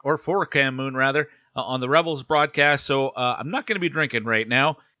 Or for Cam Moon, rather, on the Rebels broadcast. So I'm not going to be drinking right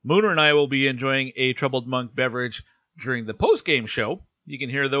now. Mooner and I will be enjoying a Troubled Monk beverage during the post-game show. You can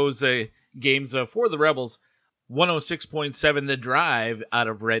hear those games for the Rebels. 106.7 The Drive out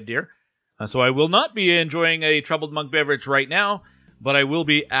of Red Deer. So I will not be enjoying a Troubled Mug beverage right now, but I will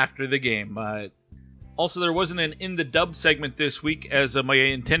be after the game. Also, there wasn't an In the Dub segment this week, as my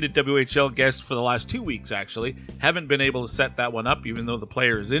intended WHL guest for the last 2 weeks, actually, haven't been able to set that one up, even though the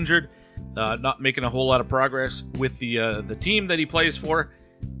player is injured. Not making a whole lot of progress with the team that he plays for.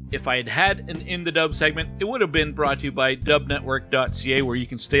 If I had had an In the Dub segment, it would have been brought to you by dubnetwork.ca, where you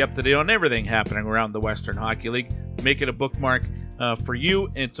can stay up to date on everything happening around the Western Hockey League. Make it a bookmark for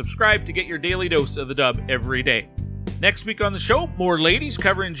you, and subscribe to get your daily dose of the Dub every day. Next week on the show, more ladies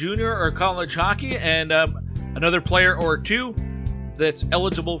covering junior or college hockey, and another player or two that's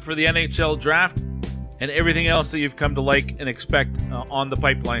eligible for the NHL draft, and everything else that you've come to like and expect on The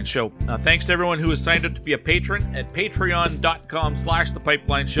Pipeline Show. Thanks to everyone who has signed up to be a patron at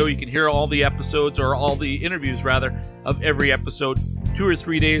patreon.com/ThePipelineShow. You can hear all the episodes, or all the interviews rather, of every episode 2 or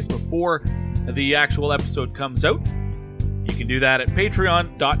 3 days before the actual episode comes out. You can do that at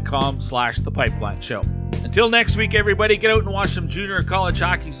patreon.com/ThePipelineShow. Until next week, everybody, get out and watch some junior and college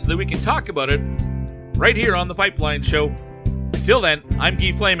hockey so that we can talk about it right here on The Pipeline Show. Until then, I'm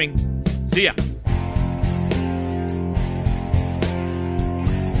Guy Flaming. See ya.